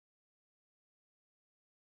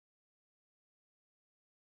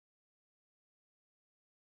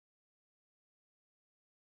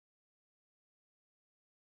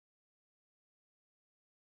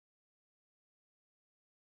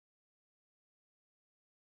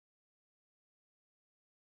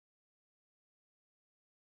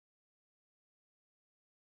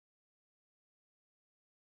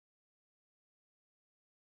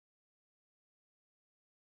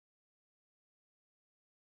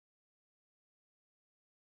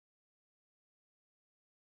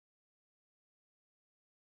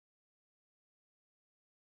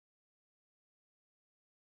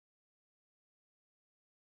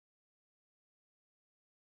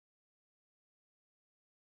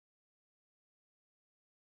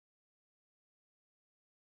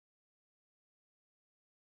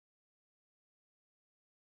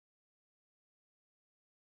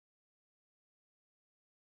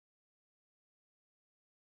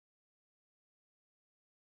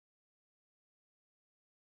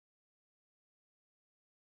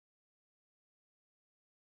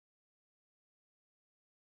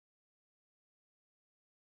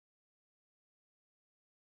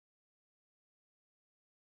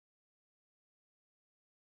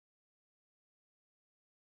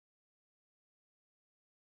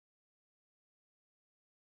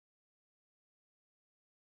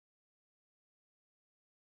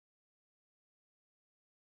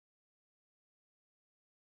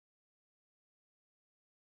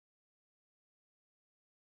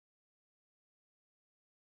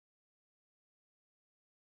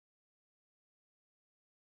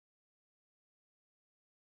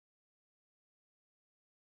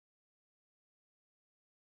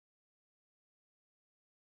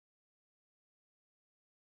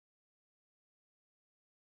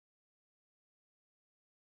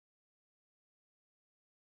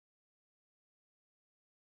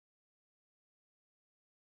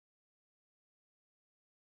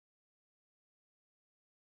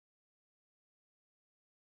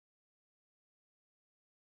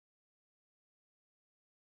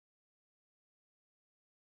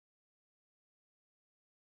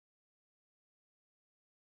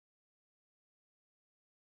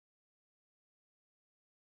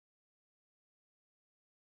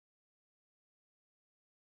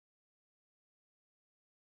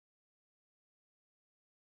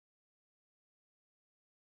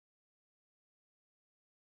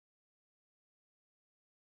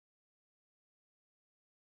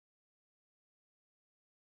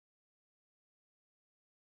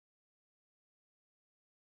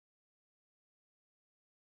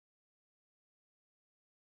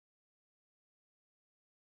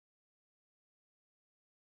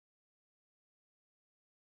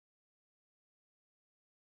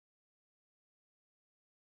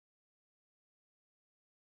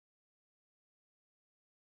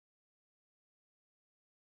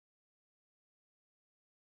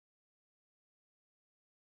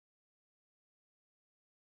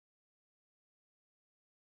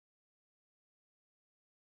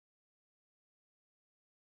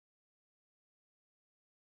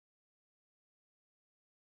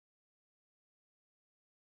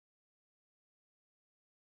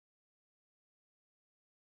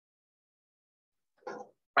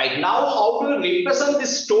 Right now, how do we represent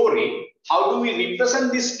this story? How do we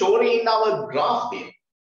represent this story in our graph here?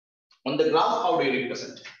 On the graph, how do we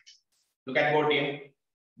represent? Look at board here.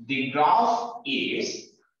 The graph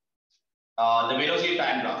is the velocity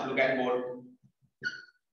time graph. Look at board.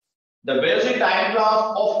 The velocity time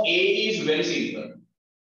graph of A is very simple.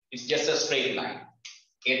 It's just a straight line.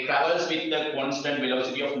 It travels with the constant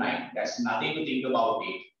velocity of 9. That's nothing to think about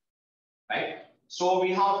it. Right? So we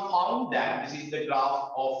have found that this is the graph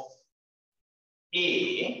of A.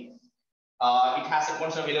 It has a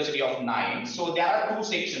constant velocity of 9. So there are two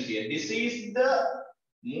sections here. This is the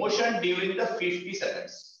motion during the 50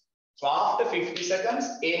 seconds. So after 50 seconds,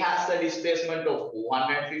 A has a displacement of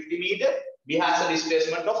 450 meter, B has a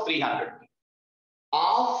displacement of 300 meter.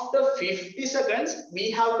 After 50 seconds,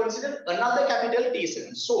 we have considered another capital T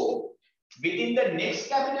seconds. So within the next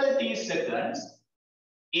capital T seconds,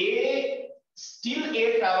 A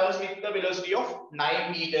travels with the velocity of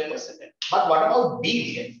 9 meter per second. But what about B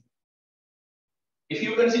here? If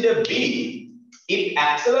you consider B, it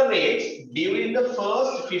accelerates during the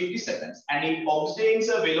first 50 seconds and it obtains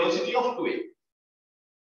a velocity of 12.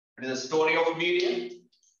 It is the story of B here.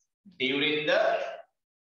 During the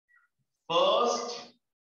first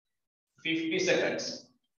 50 seconds,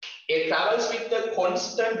 it travels with the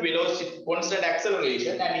constant velocity, constant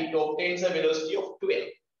acceleration, and it obtains a velocity of 12.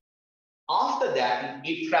 After that,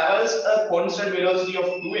 it travels a constant velocity of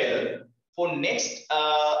 12 for next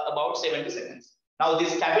about 70 seconds. Now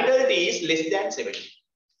this capital T is less than 70,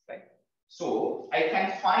 right? So I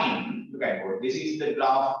can find, look at what, this is the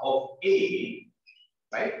graph of A,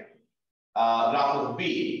 right? Graph of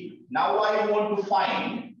B. Now I want to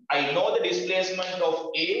find, I know the displacement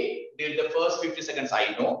of A during the first 50 seconds,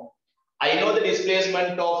 I know the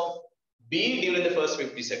displacement of B during the first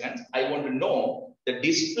 50 seconds. I want to know the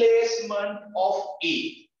displacement of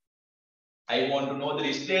A. I want to know the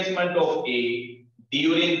displacement of A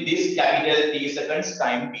during this capital T seconds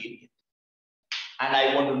time period. And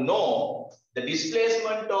I want to know the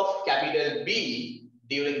displacement of capital B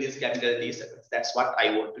during this capital T seconds. That's what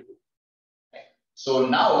I want to do. Okay. So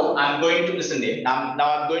now I'm going to listen in. Now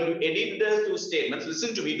I'm going to edit the two statements.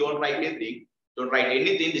 Listen to me, don't write anything. Don't write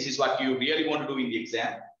anything. This is what you really want to do in the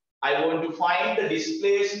exam. I want to find the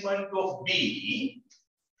displacement of B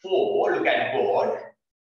for, look at board,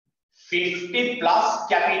 50 plus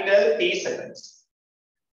capital T seconds.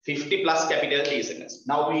 50 plus capital T seconds.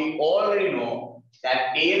 Now we already know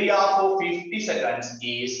that area for 50 seconds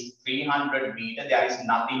is 300 meter. There is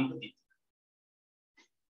nothing to it.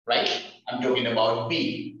 Right? I'm talking about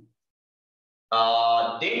B.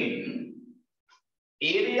 Then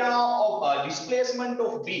area of displacement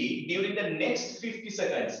of B during the next 50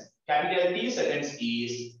 seconds, capital T seconds,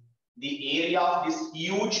 is the area of this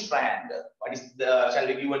huge triangle. What is the, shall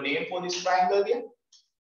we give a name for this triangle here?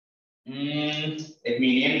 Let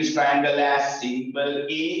me name this triangle as simple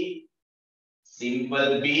A,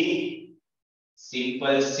 simple B,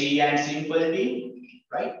 simple C, and simple D,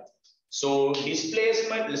 right? So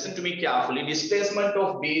displacement, listen to me carefully, displacement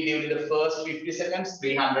of B during the first 50 seconds,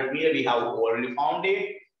 300 meter, we have already found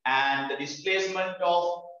it. And the displacement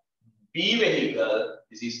of B vehicle,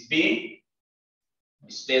 this is B,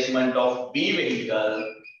 displacement of B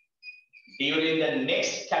vehicle during the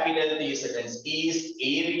next capital T seconds is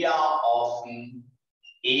area of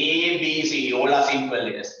ABC, all are simple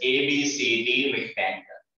letters, ABCD rectangle.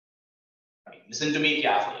 Okay, listen to me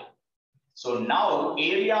carefully. So now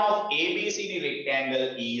area of ABCD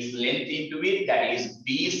rectangle is length into width, that is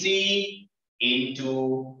BC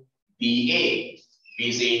into BA,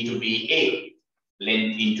 BC into BA,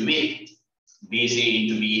 length into width, BC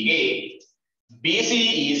into BA.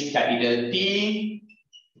 BC is capital T,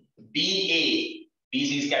 BA.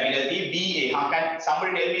 BC is capital T, BA. How can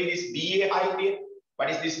somebody tell me this BA height here? What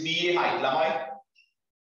is this BA height, Lamai?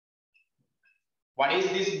 What is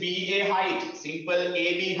this BA height? Simple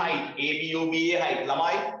AB height, ABOBA height,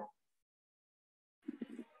 Lamai?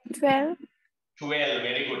 12. 12,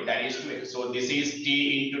 very good, that is 12. So this is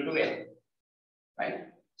T into 12, right?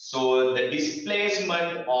 So the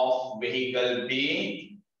displacement of vehicle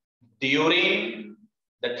B during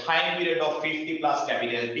the time period of 50 plus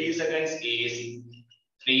capital T seconds is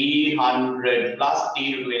 300 plus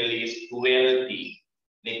T to 12 is 12T.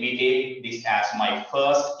 Let me take this as my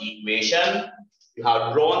first equation. You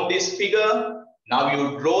have drawn this figure. Now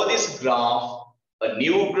you draw this graph, a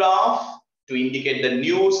new graph to indicate the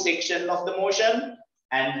new section of the motion,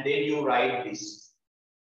 and then you write this.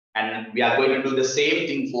 And we are going to do the same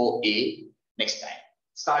thing for A next time.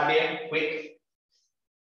 Start there, quick.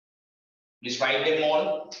 Please write them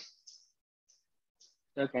all.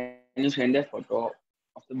 So can you send a photo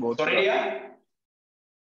of the boat? Sorry, dear?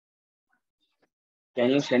 Can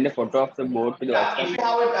you send a photo of the boat to the Yeah, WhatsApp? if you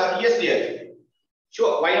have it, yes, dear.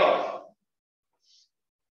 Sure, why not?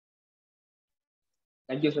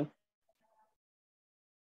 Thank you, sir.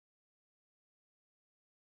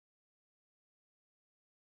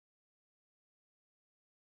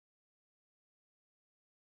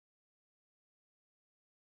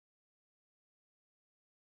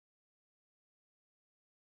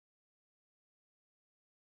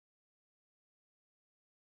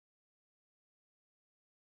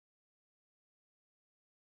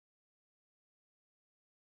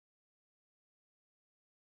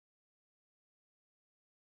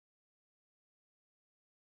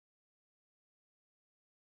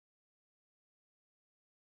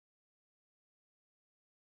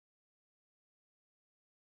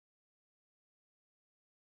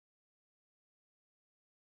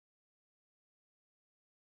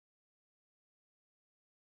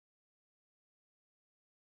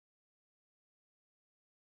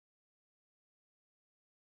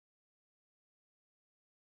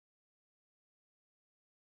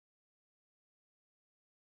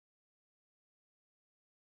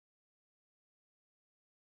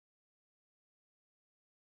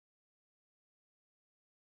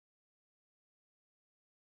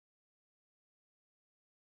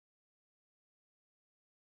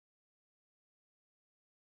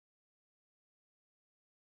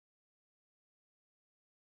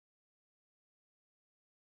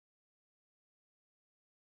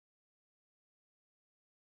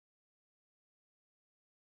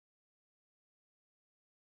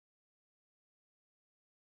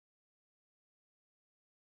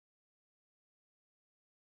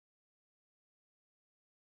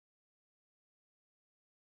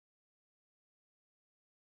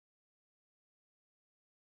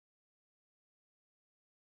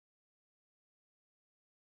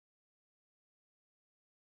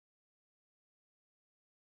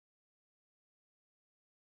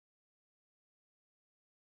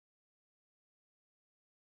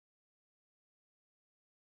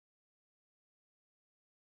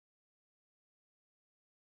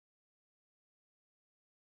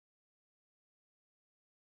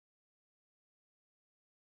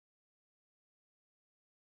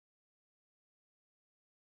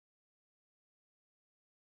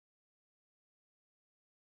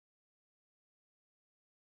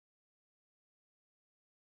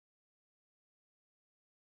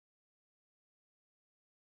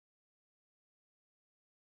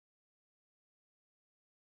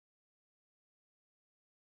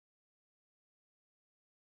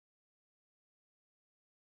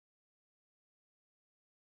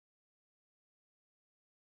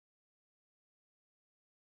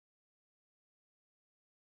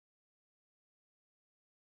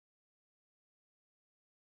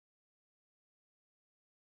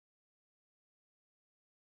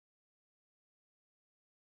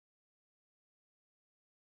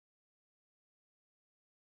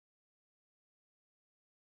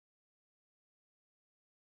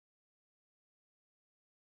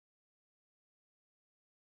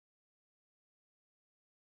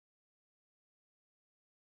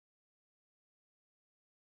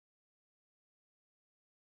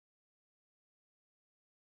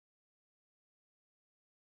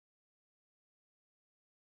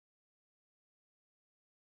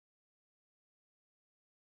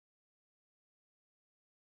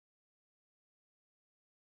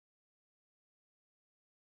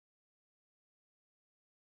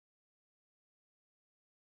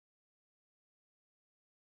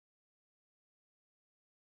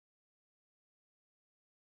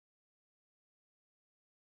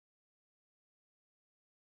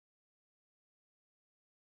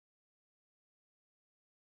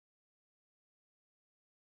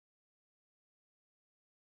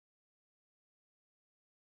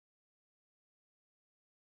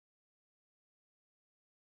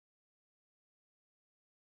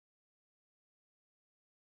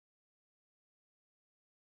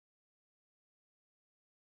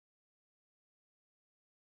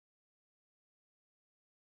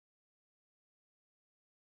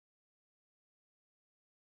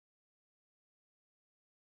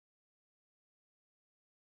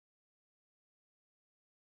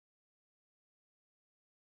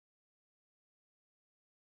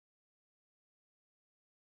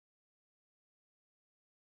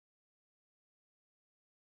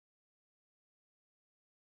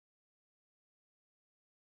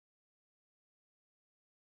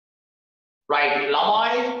 Right,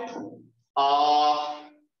 Lamai.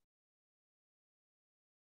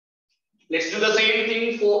 Let's do the same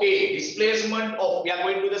thing for A. Displacement of, we are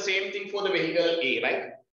going to do the same thing for the vehicle A, right?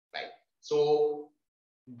 Right. So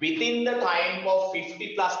within the time of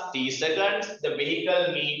 50 plus t seconds, the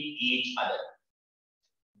vehicle meet each other.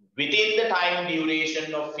 Within the time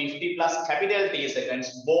duration of 50 plus capital T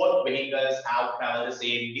seconds, both vehicles have traveled the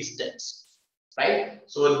same distance, right?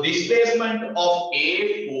 So displacement of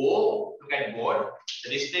A4, look at board, the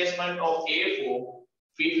displacement of A4,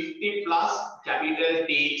 50 plus capital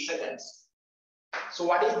T seconds. So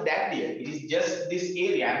what is that here? It is just this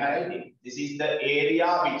area, am I right? This is the area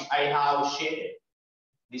which I have shaded.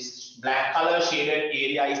 This black color shaded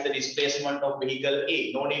area is the displacement of vehicle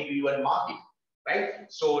A. No need to even mark it. Right?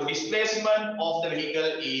 So displacement of the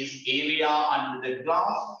vehicle is area under the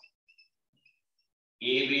graph.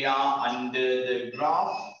 Area under the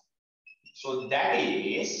graph. So that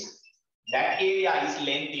area is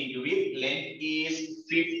length into width. Length is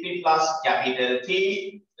 50 plus capital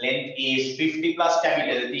T. Length is 50 plus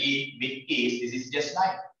capital T. Width is, this is just 9.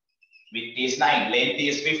 Width is 9. Length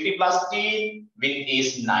is 50 plus T. Width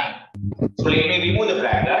is 9. So let me remove the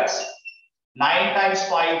brackets. 9 times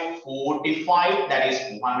 5, 45, that is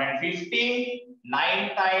 250.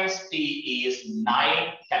 9 times T is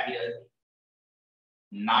 9 capital T.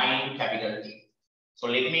 9 capital T. So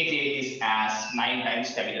let me take this as 9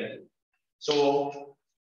 times capital T. So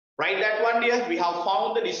write that one here. We have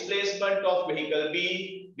found the displacement of vehicle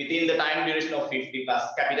B within the time duration of 50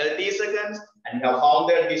 plus capital T seconds. And we have found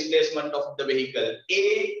the displacement of the vehicle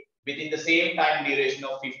A within the same time duration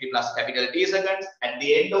of 50 plus capital T seconds. At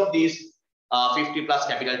the end of this 50 plus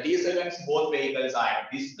capital T seconds, both vehicles are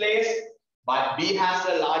displaced, but B has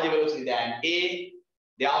a larger velocity than A,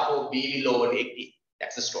 therefore B will overtake A.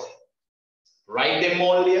 That's the story. Write them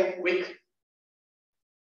all here, quick.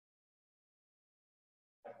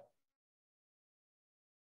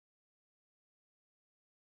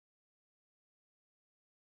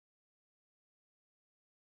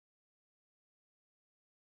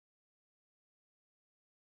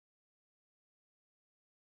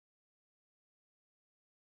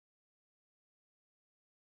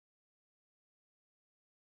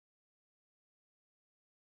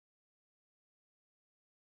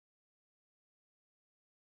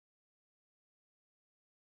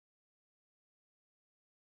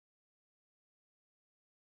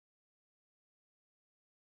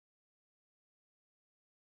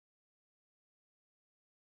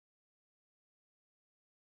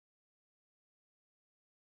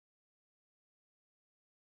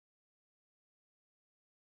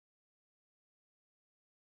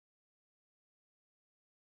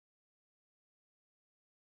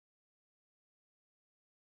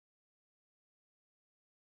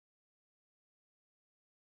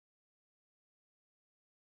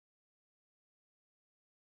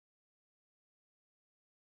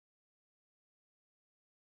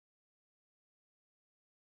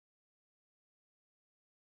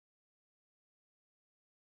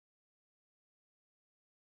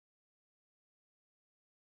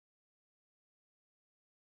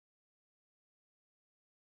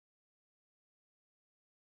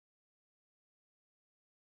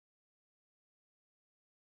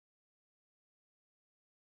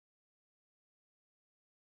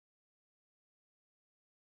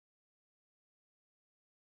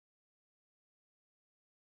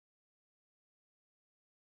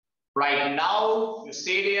 Right now, you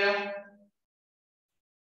see here,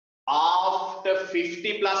 after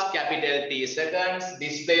 50 plus capital T seconds,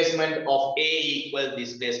 displacement of A equals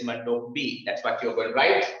displacement of B. That's what you're going to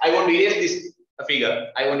write. I want to erase this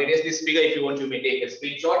figure. I want to erase this figure. If you want, you may take a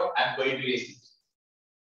screenshot. I'm going to erase it.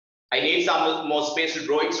 I need some more space to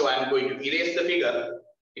draw it, so I'm going to erase the figure.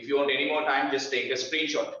 If you want any more time, just take a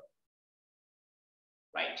screenshot.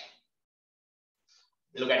 Right.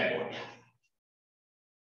 Look at the board.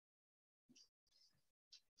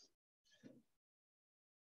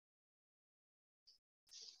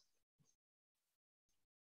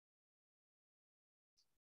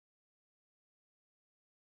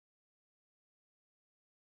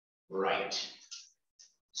 Right.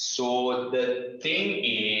 So the thing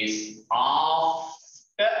is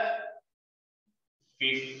after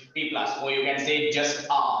 50 plus, or you can say just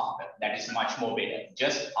after, that is much more better.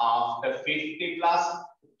 Just after 50 plus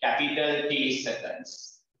capital T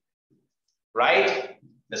seconds. Right?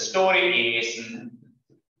 The story is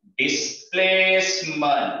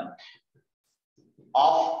displacement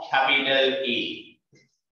of capital E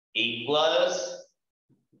equals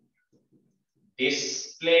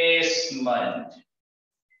displacement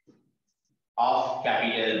of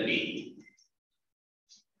capital B.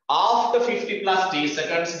 After 50 plus t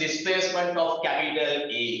seconds, displacement of capital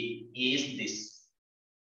A is this.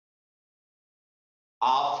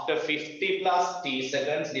 After 50 plus t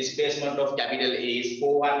seconds, displacement of capital A is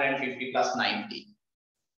 450 plus 90.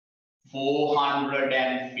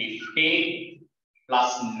 450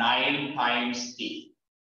 plus 9 times t.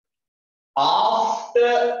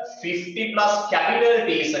 After 50 plus capital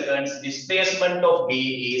T seconds, displacement of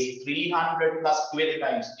B is 300 plus 12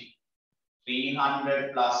 times t.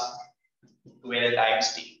 300 plus 12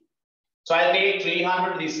 times t. So I'll take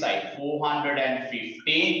 300 this side,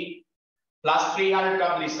 450 plus 300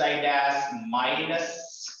 come this side as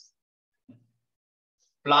minus,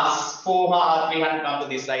 plus 300 come to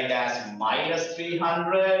this side as minus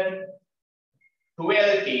 300.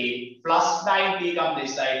 12t plus 9t come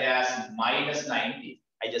this side as minus 90.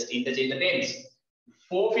 I just interchange the terms.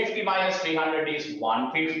 450 minus 300 is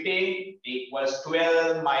 150 equals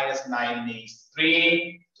 12 minus 9 is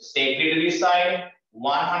 3. Just take 3 to this side.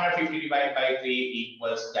 150 divided by 3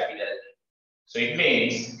 equals capital T. So it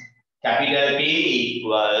means capital T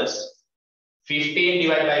equals 15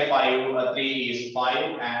 divided by 5, 3 is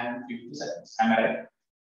 5 and 50 seconds. Am I right?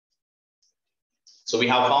 So we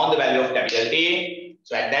have found the value of capital A.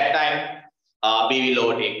 So at that time, B will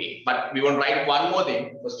overtake A. But we want to write one more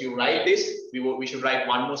thing. First you write this, we should write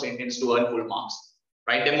one more sentence to earn full marks.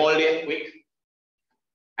 Write them all there quick.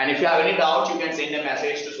 And if you have any doubts, you can send a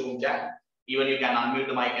message to Zoom chat. Even you can unmute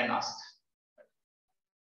the mic and ask.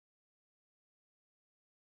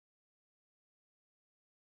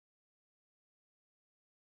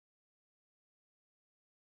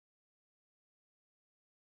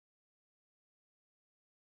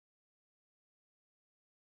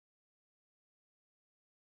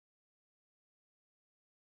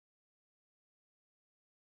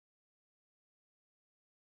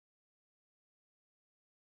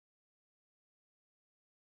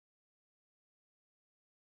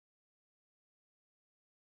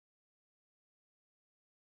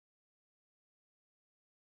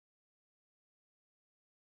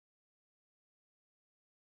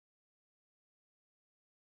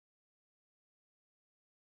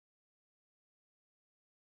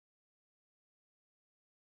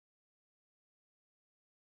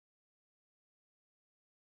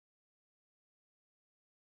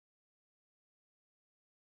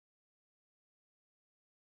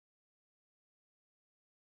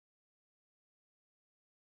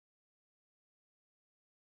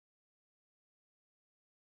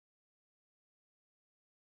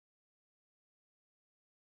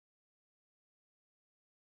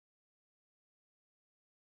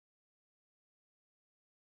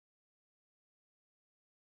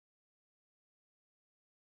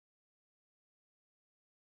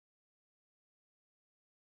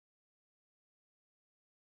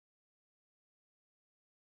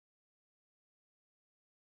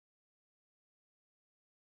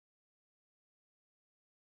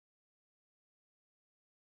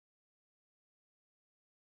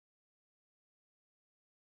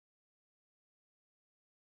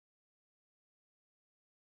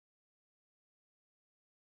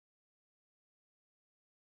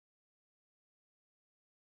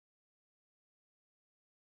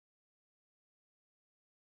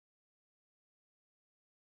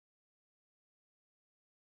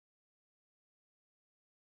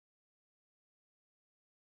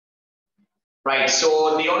 Right,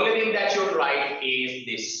 so the only thing that you write is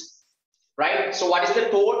this, right? So what is the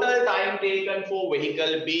total time taken for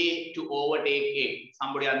vehicle B to overtake A?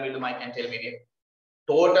 Somebody unmute the mic and tell me here.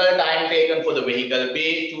 Total time taken for the vehicle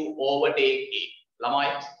B to overtake A.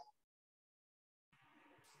 Lamai?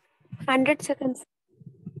 100 seconds.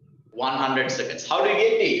 100 seconds. How do you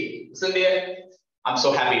get it? Listen there. I'm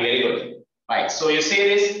so happy, very good. Right, so you see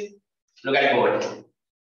this, look at it forward.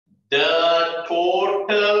 The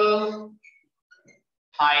total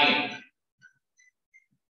time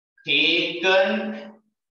taken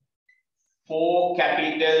for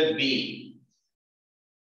capital B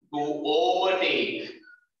to overtake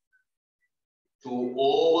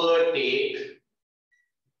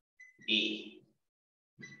A.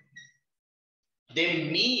 They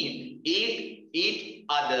meet each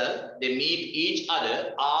other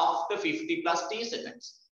after 50 plus t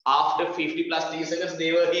seconds. After 50 plus t seconds,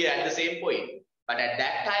 they were here at the same point. But at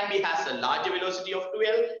that time, B has a larger velocity of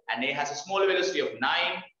 12 and A has a smaller velocity of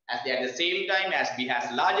 9. As they are at the same time as B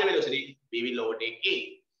has larger velocity, B will overtake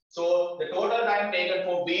A. So the total time taken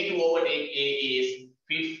for B to overtake A is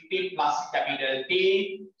 50 plus capital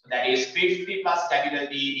T. So that is 50 plus capital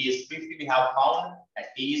T is 50. We have found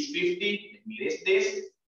that T is 50. Let me erase this.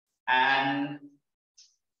 And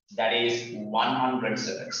that is 100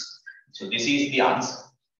 seconds. So this is the answer.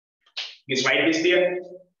 Please write this there.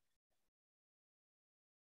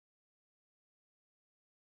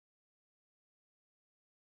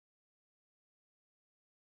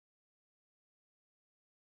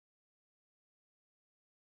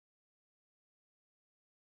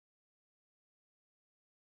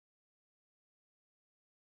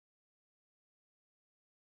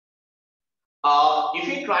 If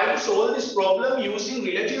we try to solve this problem using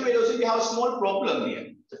relative velocity, we have a small problem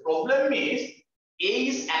here. The problem is B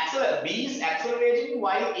is accelerating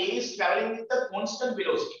while A is traveling with a constant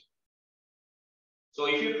velocity. So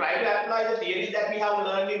if you try to apply the theories that we have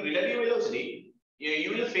learned in relative velocity,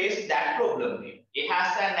 you will face that problem here. B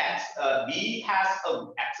has an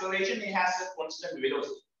acceleration, A has a constant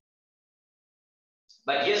velocity.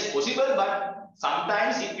 But yes, possible, but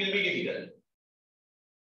sometimes it will be difficult.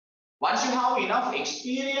 Once you have enough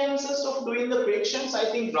experiences of doing the frictions, I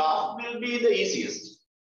think graph will be the easiest.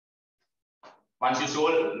 Once you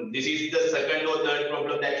solve, this is the second or third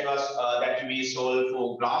problem that we solve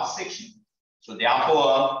for graph section. So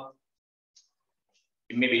therefore,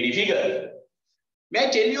 it may be difficult. May I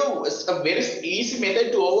tell you a very easy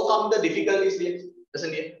method to overcome the difficulties here?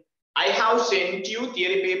 Listen here. I have sent you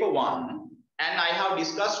theory paper 1, and I have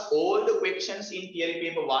discussed all the questions in theory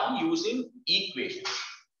paper 1 using equations.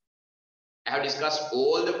 I have discussed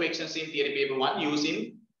all the questions in theory paper 1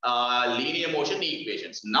 using linear motion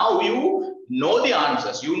equations. Now you know the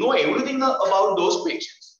answers. You know everything about those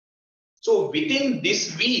questions. So within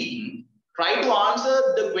this week, try to answer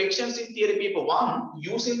the questions in theory paper 1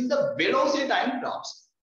 using the velocity time graphs.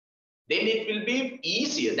 Then it will be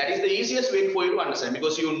easier. That is the easiest way for you to understand,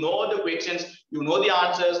 because you know the questions, you know the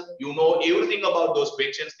answers, you know everything about those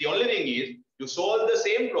questions. The only thing is you solve the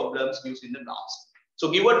same problems using the graphs. So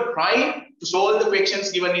give a try to solve the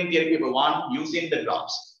questions given in theory paper 1 using the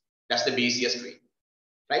graphs. That's the easiest way,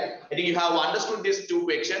 right? I think you have understood these 2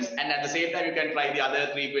 questions, and at the same time you can try the other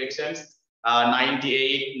 3 questions,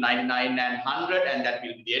 98, 99, and 100, and that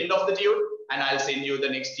will be the end of the tute. And I'll send you the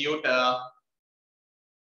next tute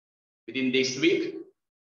within this week.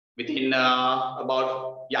 Within within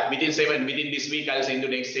this week I'll send you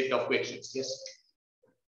the next set of questions. Yes.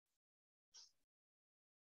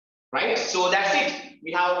 Right, so that's it.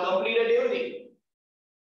 We have completed everything.